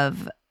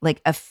of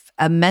like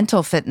a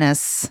mental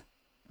fitness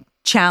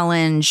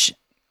challenge.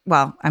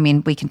 Well,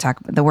 we can talk,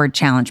 the word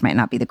challenge might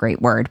not be the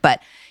great word,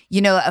 but,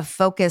 a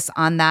focus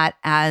on that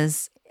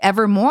as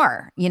ever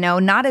more,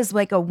 not as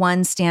like a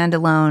one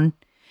standalone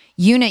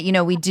unit.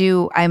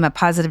 I'm a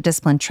positive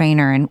discipline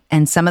trainer,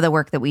 and some of the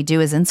work that we do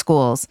is in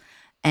schools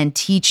and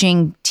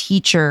teaching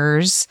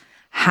teachers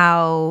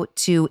how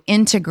to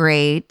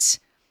integrate,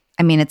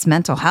 it's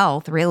mental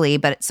health really,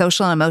 but it's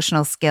social and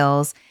emotional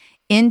skills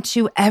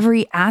into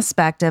every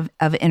aspect of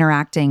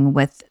interacting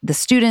with the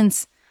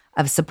students,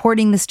 of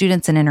supporting the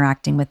students and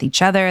interacting with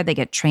each other. They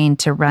get trained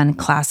to run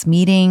class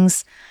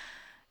meetings.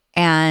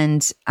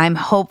 And I'm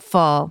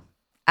hopeful,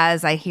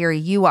 as I hear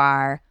you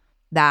are,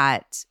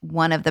 that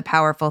one of the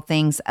powerful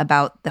things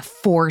about the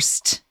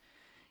forced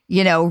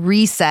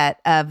reset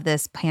of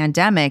this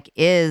pandemic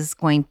is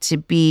going to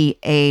be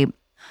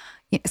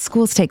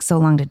schools take so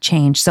long to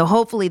change. So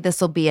hopefully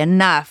this will be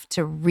enough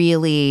to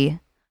really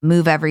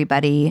move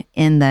everybody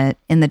in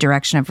the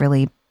direction of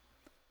really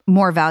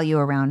more value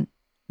around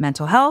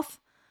mental health.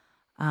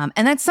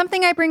 And that's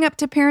something I bring up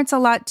to parents a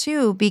lot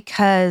too,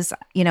 because,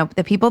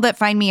 the people that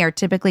find me are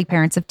typically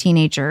parents of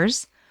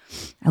teenagers.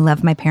 I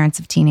love my parents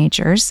of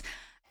teenagers,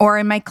 or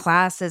in my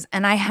classes.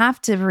 And I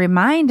have to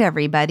remind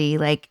everybody,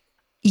 like,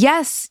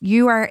 yes,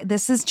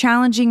 this is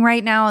challenging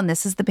right now. And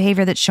this is the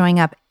behavior that's showing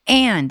up.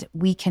 And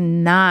we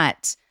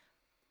cannot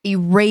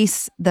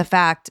erase the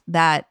fact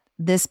that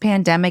this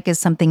pandemic is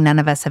something none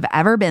of us have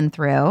ever been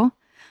through.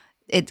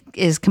 It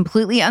is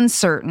completely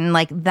uncertain.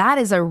 Like, that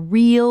is a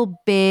real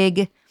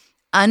big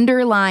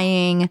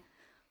underlying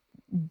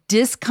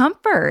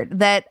discomfort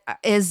that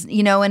is,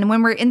 and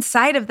when we're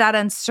inside of that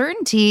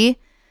uncertainty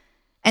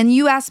and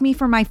you ask me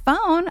for my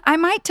phone, I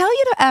might tell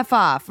you to F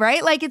off,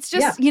 right? Like, it's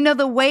just,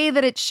 the way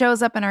that it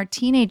shows up in our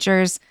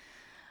teenagers.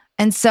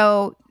 And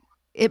so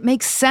it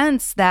makes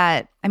sense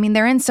that,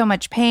 they're in so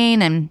much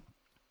pain, and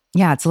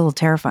it's a little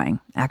terrifying,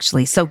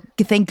 actually. So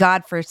thank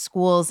God for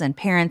schools and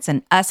parents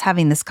and us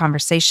having this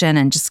conversation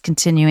and just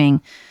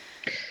continuing.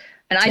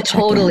 And I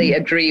totally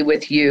agree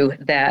with you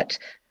that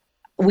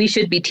we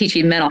should be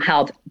teaching mental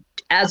health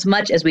as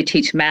much as we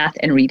teach math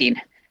and reading.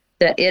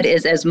 That it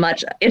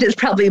is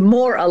probably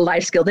more a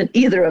life skill than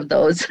either of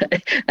those.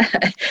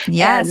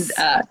 Yes.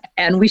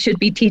 And we should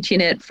be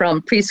teaching it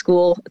from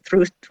preschool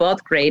through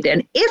 12th grade.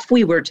 And if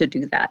we were to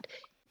do that,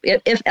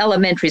 if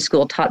elementary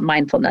school taught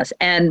mindfulness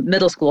and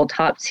middle school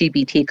taught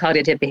CBT,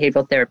 cognitive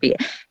behavioral therapy,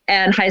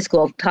 and high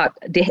school taught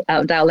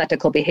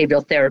dialectical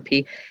behavioral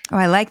therapy. Oh,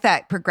 I like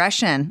that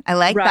progression. I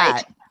like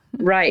that.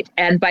 Right.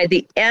 And by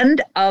the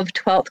end of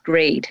 12th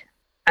grade,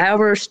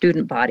 our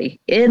student body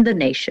in the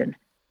nation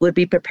would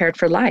be prepared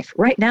for life.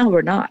 Right now,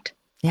 we're not.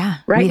 Yeah.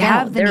 Right we'd now,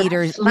 have the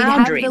leaders. We'd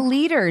have the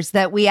leaders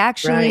that we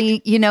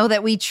actually,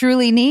 that we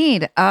truly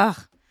need. Ugh.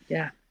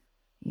 Yeah.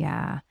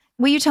 Yeah.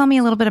 Will you tell me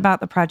a little bit about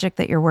the project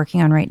that you're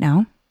working on right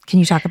now? Can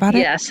you talk about it?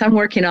 Yes, I'm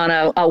working on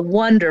a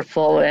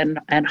wonderful and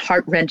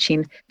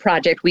heart-wrenching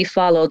project. We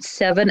followed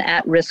 7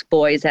 at-risk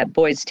boys at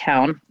Boys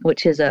Town,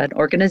 which is an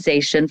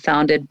organization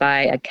founded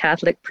by a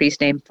Catholic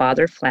priest named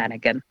Father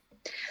Flanagan,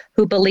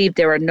 who believed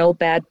there are no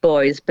bad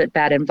boys, but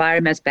bad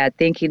environments, bad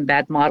thinking,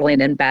 bad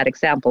modeling, and bad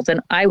examples. And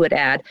I would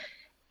add,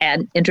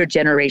 and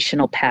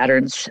intergenerational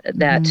patterns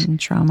that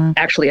trauma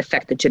actually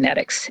affect the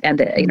genetics and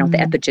the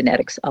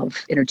epigenetics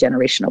of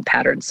intergenerational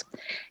patterns.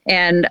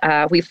 And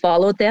we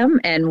followed them,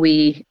 and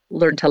we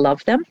learned to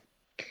love them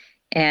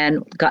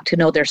and got to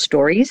know their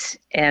stories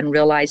and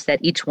realized that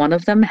each one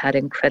of them had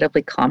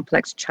incredibly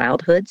complex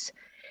childhoods,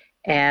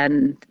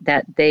 and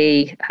that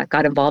they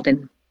got involved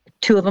in,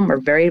 2 of them were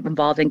very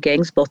involved in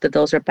gangs. Both of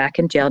those are back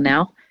in jail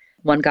now.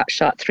 One got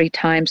shot 3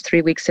 times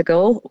 3 weeks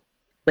ago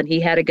when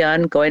he had a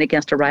gun going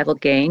against a rival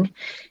gang.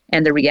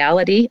 And the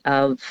reality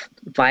of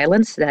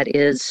violence that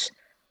is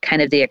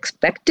kind of the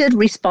expected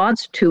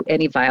response to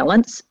any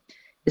violence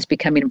is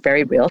becoming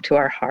very real to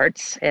our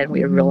hearts. And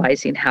we are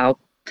realizing how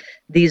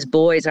these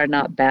boys are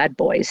not bad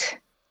boys.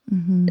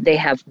 They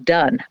have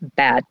done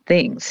bad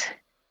things,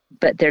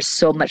 but there's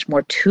so much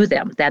more to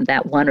them than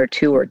that 1 or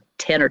 2 or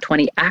 10 or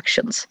 20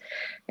 actions.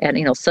 And,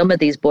 some of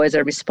these boys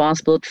are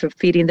responsible for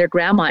feeding their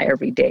grandma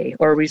every day,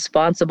 or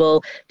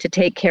responsible to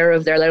take care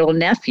of their little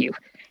nephew.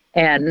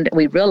 And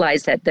we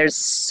realize that there's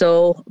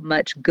so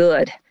much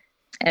good.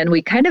 And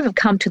we kind of have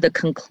come to the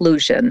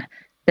conclusion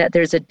that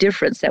there's a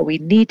difference that we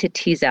need to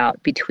tease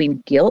out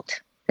between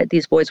guilt, that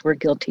these boys were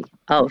guilty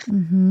of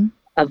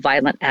a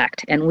violent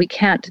act. And we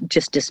can't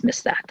just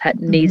dismiss that. That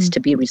needs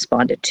to be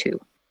responded to.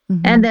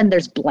 And then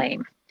there's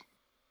blame.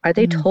 Are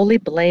they totally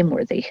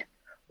blameworthy?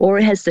 Or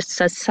has the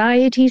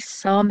society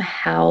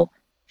somehow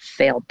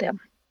failed them?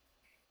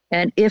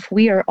 And if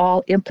we are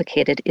all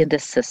implicated in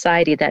this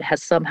society that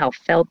has somehow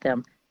failed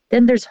them,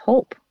 then there's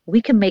hope. We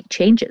can make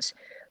changes.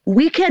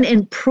 We can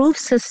improve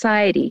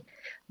society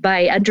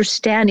by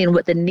understanding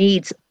what the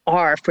needs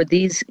are for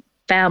these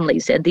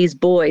families and these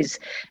boys.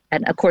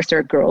 And of course, there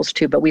are girls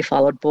too, but we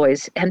followed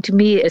boys. And to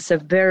me, it's a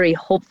very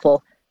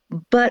hopeful,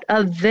 but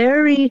a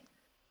very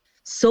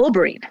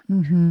sobering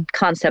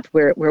concept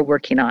we're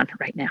working on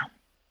right now.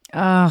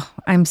 Oh,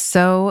 I'm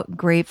so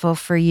grateful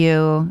for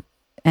you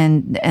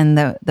and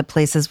the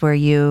places where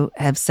you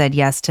have said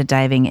yes to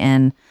diving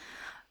in.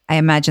 I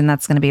imagine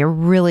that's going to be a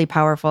really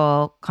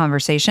powerful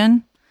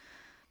conversation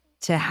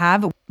to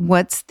have.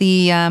 What's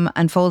the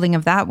unfolding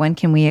of that? When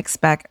can we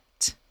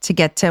expect to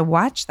get to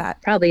watch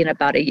that? Probably in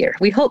about a year.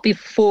 We hope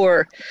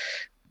before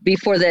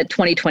the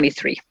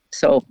 2023.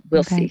 So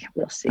we'll see.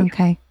 We'll see.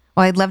 Okay.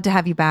 Well, I'd love to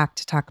have you back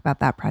to talk about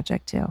that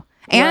project too.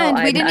 And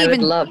I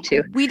would love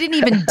to. We didn't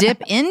even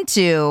dip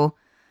into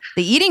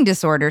the eating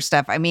disorder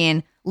stuff. I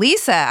mean,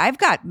 Lisa, I've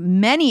got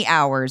many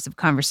hours of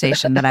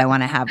conversation that I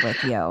want to have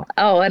with you.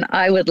 Oh, and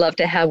I would love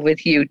to have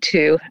with you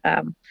too.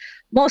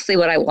 Mostly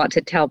what I want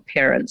to tell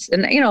parents,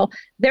 and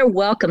they're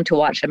welcome to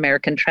watch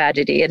American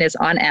Tragedy, and it's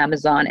on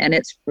Amazon and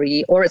it's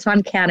free, or it's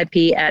on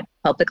Canopy at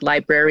public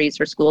libraries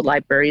or school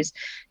libraries,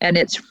 and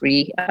it's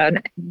free.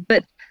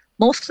 But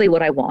mostly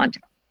what I want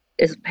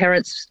is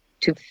parents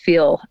to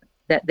feel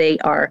that they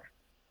are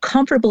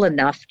comfortable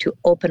enough to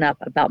open up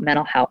about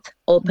mental health,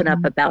 open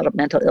up about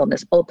mental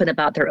illness, open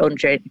about their own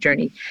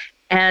journey,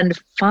 and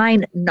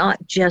find not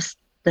just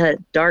the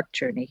dark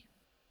journey,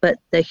 but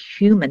the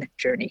human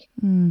journey,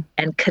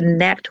 and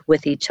connect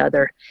with each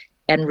other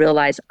and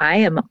realize I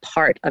am a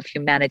part of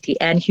humanity,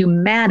 and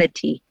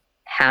humanity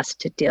has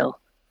to deal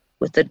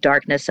with the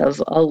darkness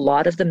of a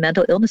lot of the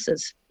mental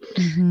illnesses.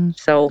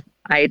 So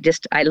I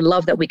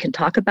love that we can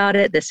talk about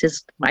it. This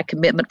is my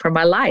commitment for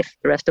my life.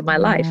 The rest of my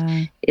life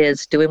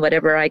is doing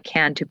whatever I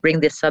can to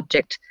bring this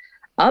subject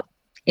up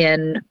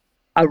in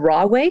a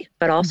raw way,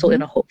 but also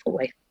in a hopeful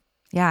way.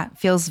 Yeah, it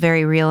feels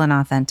very real and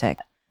authentic.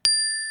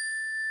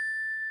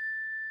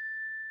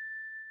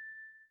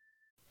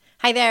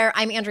 Hi there,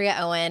 I'm Andrea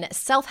Owen,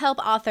 self-help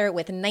author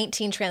with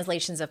 19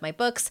 translations of my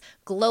books,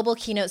 global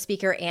keynote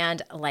speaker,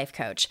 and life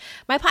coach.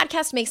 My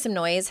podcast, Make Some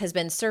Noise, has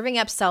been serving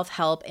up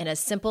self-help in a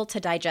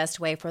simple-to-digest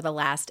way for the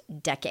last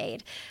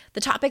decade. The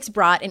topics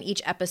brought in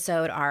each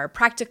episode are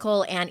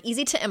practical and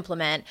easy to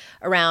implement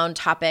around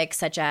topics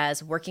such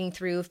as working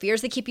through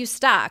fears that keep you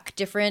stuck,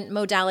 different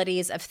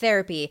modalities of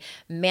therapy,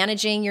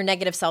 managing your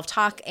negative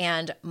self-talk,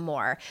 and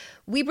more.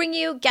 We bring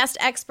you guest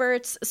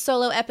experts,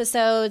 solo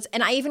episodes,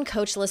 and I even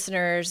coach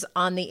listeners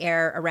on the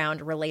air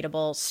around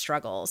relatable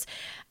struggles.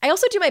 I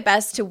also do my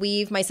best to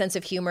weave my sense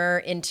of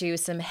humor into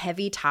some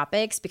heavy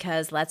topics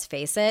because, let's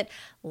face it,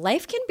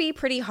 life can be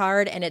pretty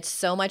hard, and it's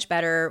so much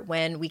better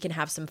when we can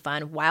have some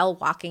fun while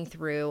walking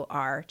through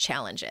our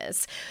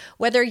challenges.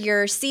 Whether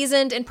you're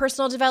seasoned in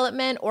personal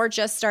development or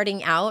just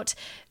starting out,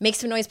 Make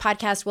Some Noise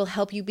podcast will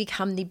help you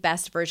become the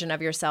best version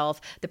of yourself,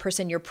 the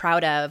person you're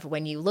proud of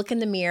when you look in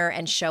the mirror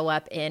and show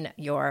up in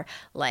your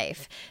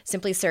life.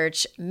 Simply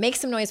search Make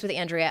Some Noise with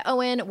Andrea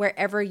Owen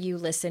wherever you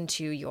listen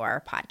to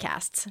your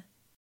podcasts.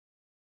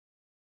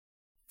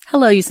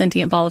 Hello, you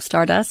sentient ball of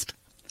stardust.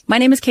 My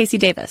name is Casey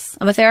Davis.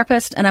 I'm a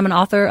therapist, and I'm an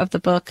author of the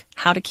book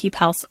How to Keep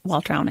House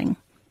While Drowning,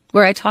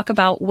 where I talk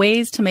about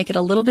ways to make it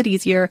a little bit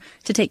easier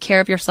to take care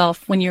of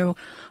yourself when you're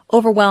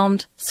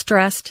overwhelmed,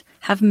 stressed,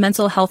 have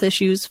mental health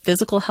issues,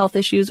 physical health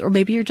issues, or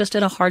maybe you're just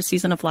in a hard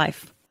season of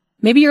life.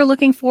 Maybe you're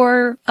looking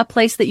for a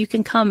place that you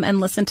can come and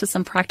listen to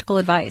some practical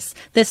advice.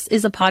 This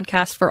is a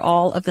podcast for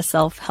all of the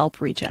self-help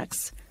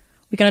rejects.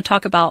 We're going to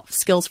talk about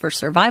skills for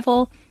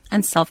survival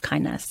and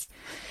self-kindness.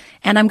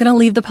 And I'm going to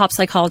leave the pop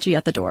psychology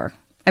at the door.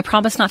 I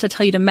promise not to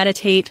tell you to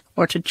meditate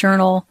or to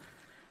journal.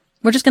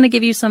 We're just going to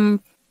give you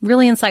some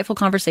really insightful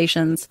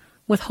conversations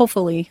with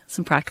hopefully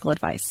some practical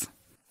advice.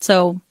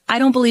 So I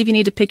don't believe you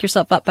need to pick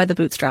yourself up by the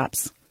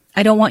bootstraps.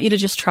 I don't want you to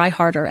just try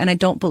harder, and I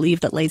don't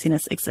believe that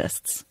laziness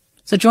exists.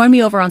 So join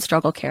me over on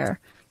Struggle Care,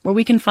 where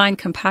we can find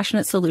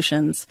compassionate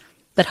solutions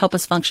that help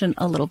us function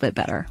a little bit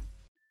better.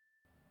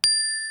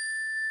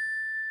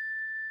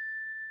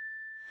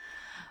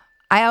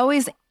 I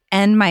always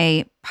end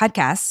my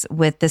podcasts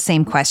with the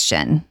same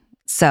question.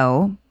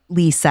 So,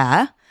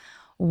 Lisa,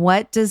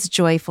 what does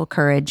joyful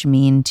courage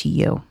mean to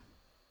you?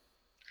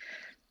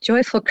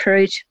 Joyful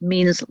courage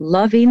means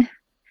loving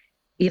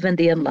even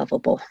the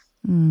unlovable,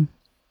 and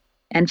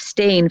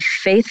staying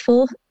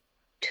faithful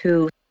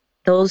to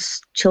those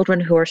children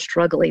who are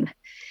struggling,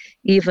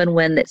 even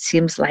when it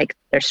seems like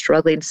they're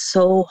struggling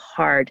so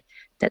hard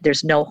that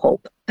there's no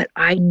hope. But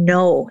I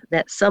know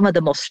that some of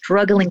the most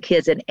struggling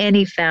kids in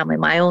any family,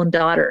 my own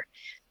daughter,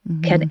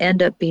 can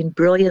end up being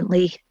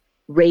brilliantly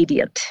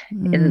radiant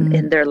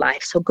in their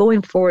life. So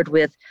going forward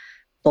with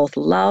both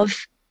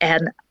love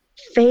and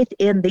faith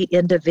in the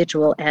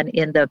individual and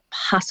in the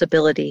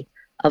possibility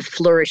of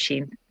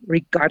flourishing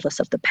regardless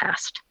of the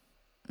past.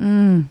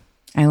 I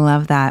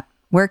love that.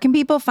 Where can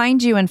people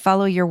find you and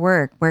follow your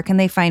work? Where can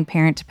they find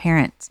Parent to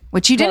Parent?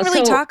 Which you didn't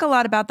really talk a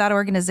lot about that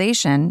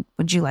organization.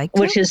 Would you like to?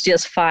 Which is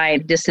just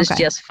fine. This is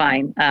just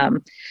fine.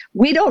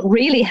 We don't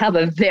really have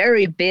a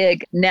very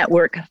big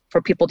network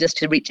for people just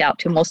to reach out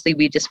to. Mostly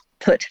we just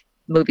put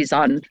movies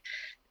on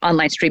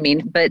online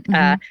streaming. But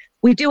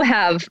we do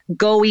have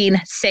Going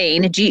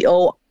Sane,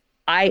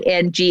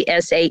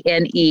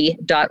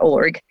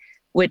 GOINGSANE.org,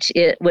 which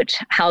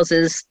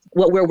houses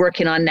what we're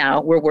working on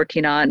now. We're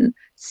working on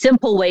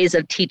simple ways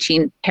of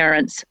teaching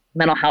parents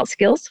mental health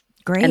skills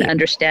and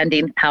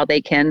understanding how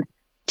they can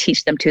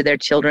teach them to their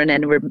children.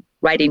 And we're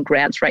writing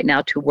grants right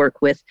now to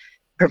work with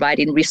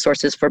providing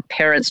resources for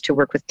parents to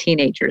work with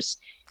teenagers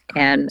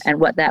and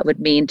what that would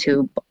mean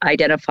to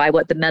identify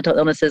what the mental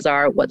illnesses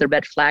are, what the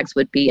red flags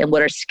would be, and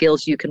what are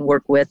skills you can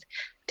work with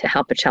to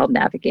help a child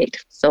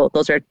navigate. So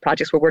those are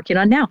projects we're working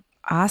on now.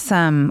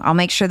 Awesome. I'll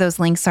make sure those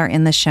links are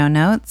in the show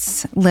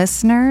notes.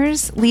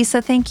 Listeners,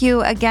 Lisa, thank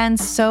you again.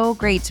 So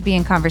great to be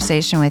in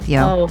conversation with you.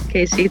 Oh,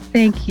 Casey,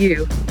 thank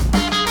you.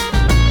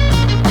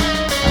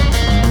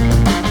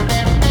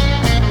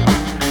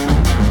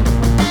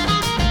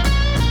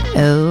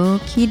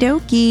 Okie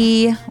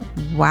dokie.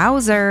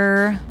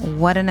 Wowzer.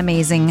 What an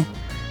amazing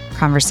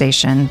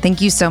conversation.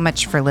 Thank you so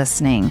much for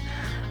listening.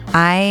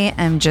 I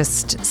am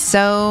just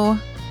so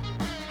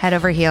head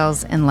over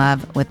heels in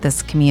love with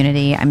this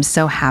community. I'm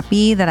so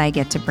happy that I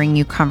get to bring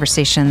you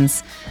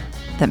conversations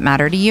that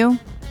matter to you.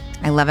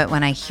 I love it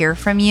when I hear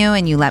from you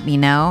and you let me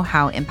know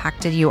how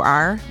impacted you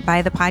are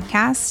by the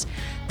podcast.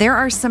 There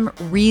are some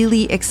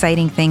really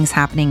exciting things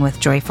happening with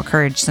Joyful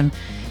Courage, some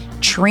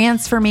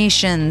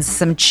transformations,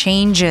 some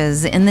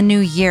changes in the new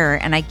year,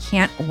 and I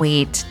can't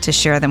wait to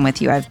share them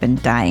with you. I've been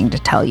dying to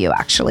tell you,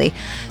 actually.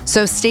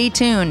 So stay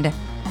tuned.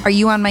 Are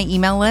you on my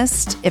email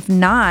list? If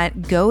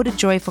not, go to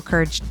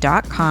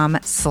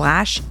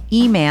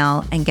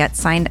joyfulcourage.com/email and get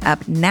signed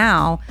up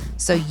now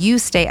so you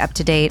stay up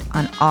to date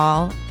on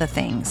all the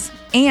things.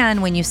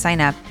 And when you sign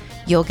up,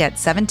 you'll get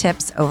 7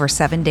 tips over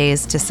 7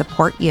 days to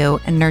support you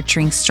in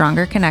nurturing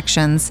stronger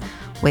connections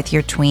with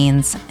your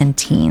tweens and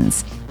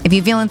teens. If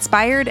you feel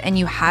inspired and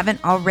you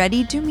haven't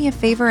already, do me a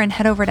favor and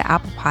head over to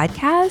Apple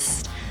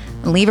Podcasts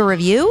and leave a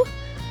review.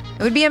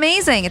 It would be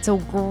amazing. It's a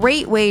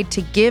great way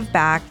to give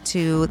back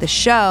to the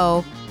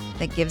show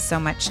that gives so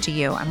much to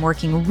you. I'm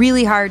working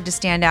really hard to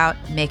stand out,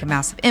 make a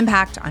massive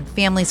impact on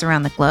families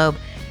around the globe.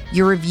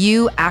 Your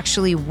review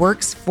actually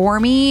works for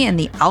me in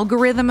the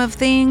algorithm of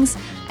things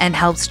and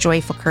helps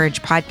Joyful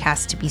Courage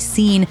podcast to be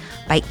seen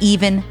by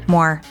even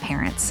more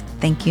parents.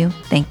 Thank you,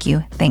 thank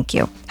you, thank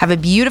you. Have a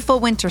beautiful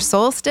winter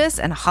solstice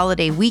and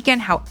holiday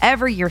weekend,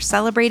 however you're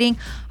celebrating.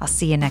 I'll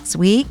see you next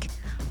week.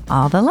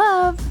 All the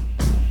love.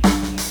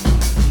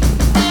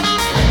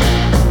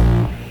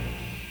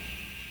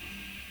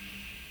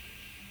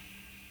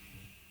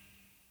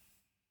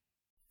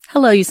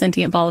 Hello, you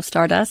sentient ball of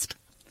stardust.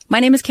 My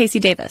name is Casey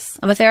Davis.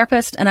 I'm a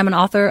therapist and I'm an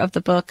author of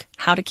the book,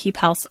 How to Keep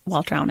House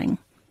While Drowning,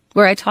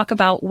 where I talk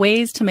about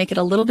ways to make it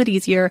a little bit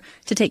easier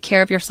to take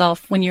care of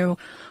yourself when you're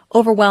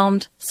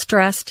overwhelmed,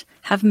 stressed,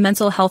 have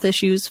mental health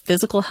issues,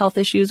 physical health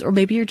issues, or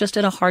maybe you're just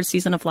in a hard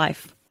season of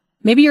life.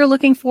 Maybe you're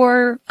looking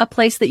for a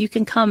place that you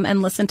can come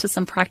and listen to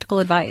some practical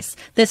advice.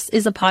 This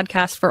is a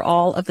podcast for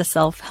all of the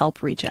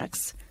self-help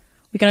rejects.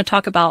 We're going to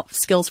talk about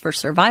skills for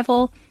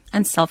survival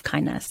and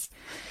self-kindness.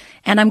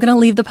 And I'm going to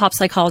leave the pop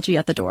psychology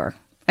at the door.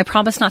 I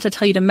promise not to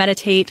tell you to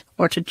meditate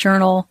or to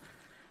journal.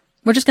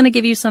 We're just going to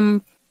give you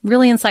some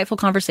really insightful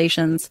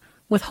conversations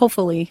with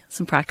hopefully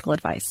some practical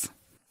advice.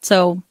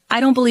 So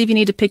I don't believe you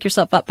need to pick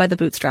yourself up by the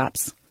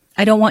bootstraps.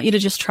 I don't want you to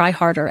just try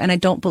harder, and I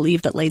don't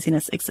believe that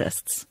laziness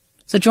exists.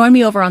 So join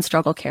me over on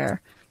Struggle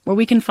Care, where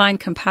we can find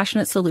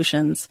compassionate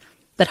solutions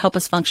that help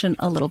us function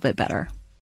a little bit better.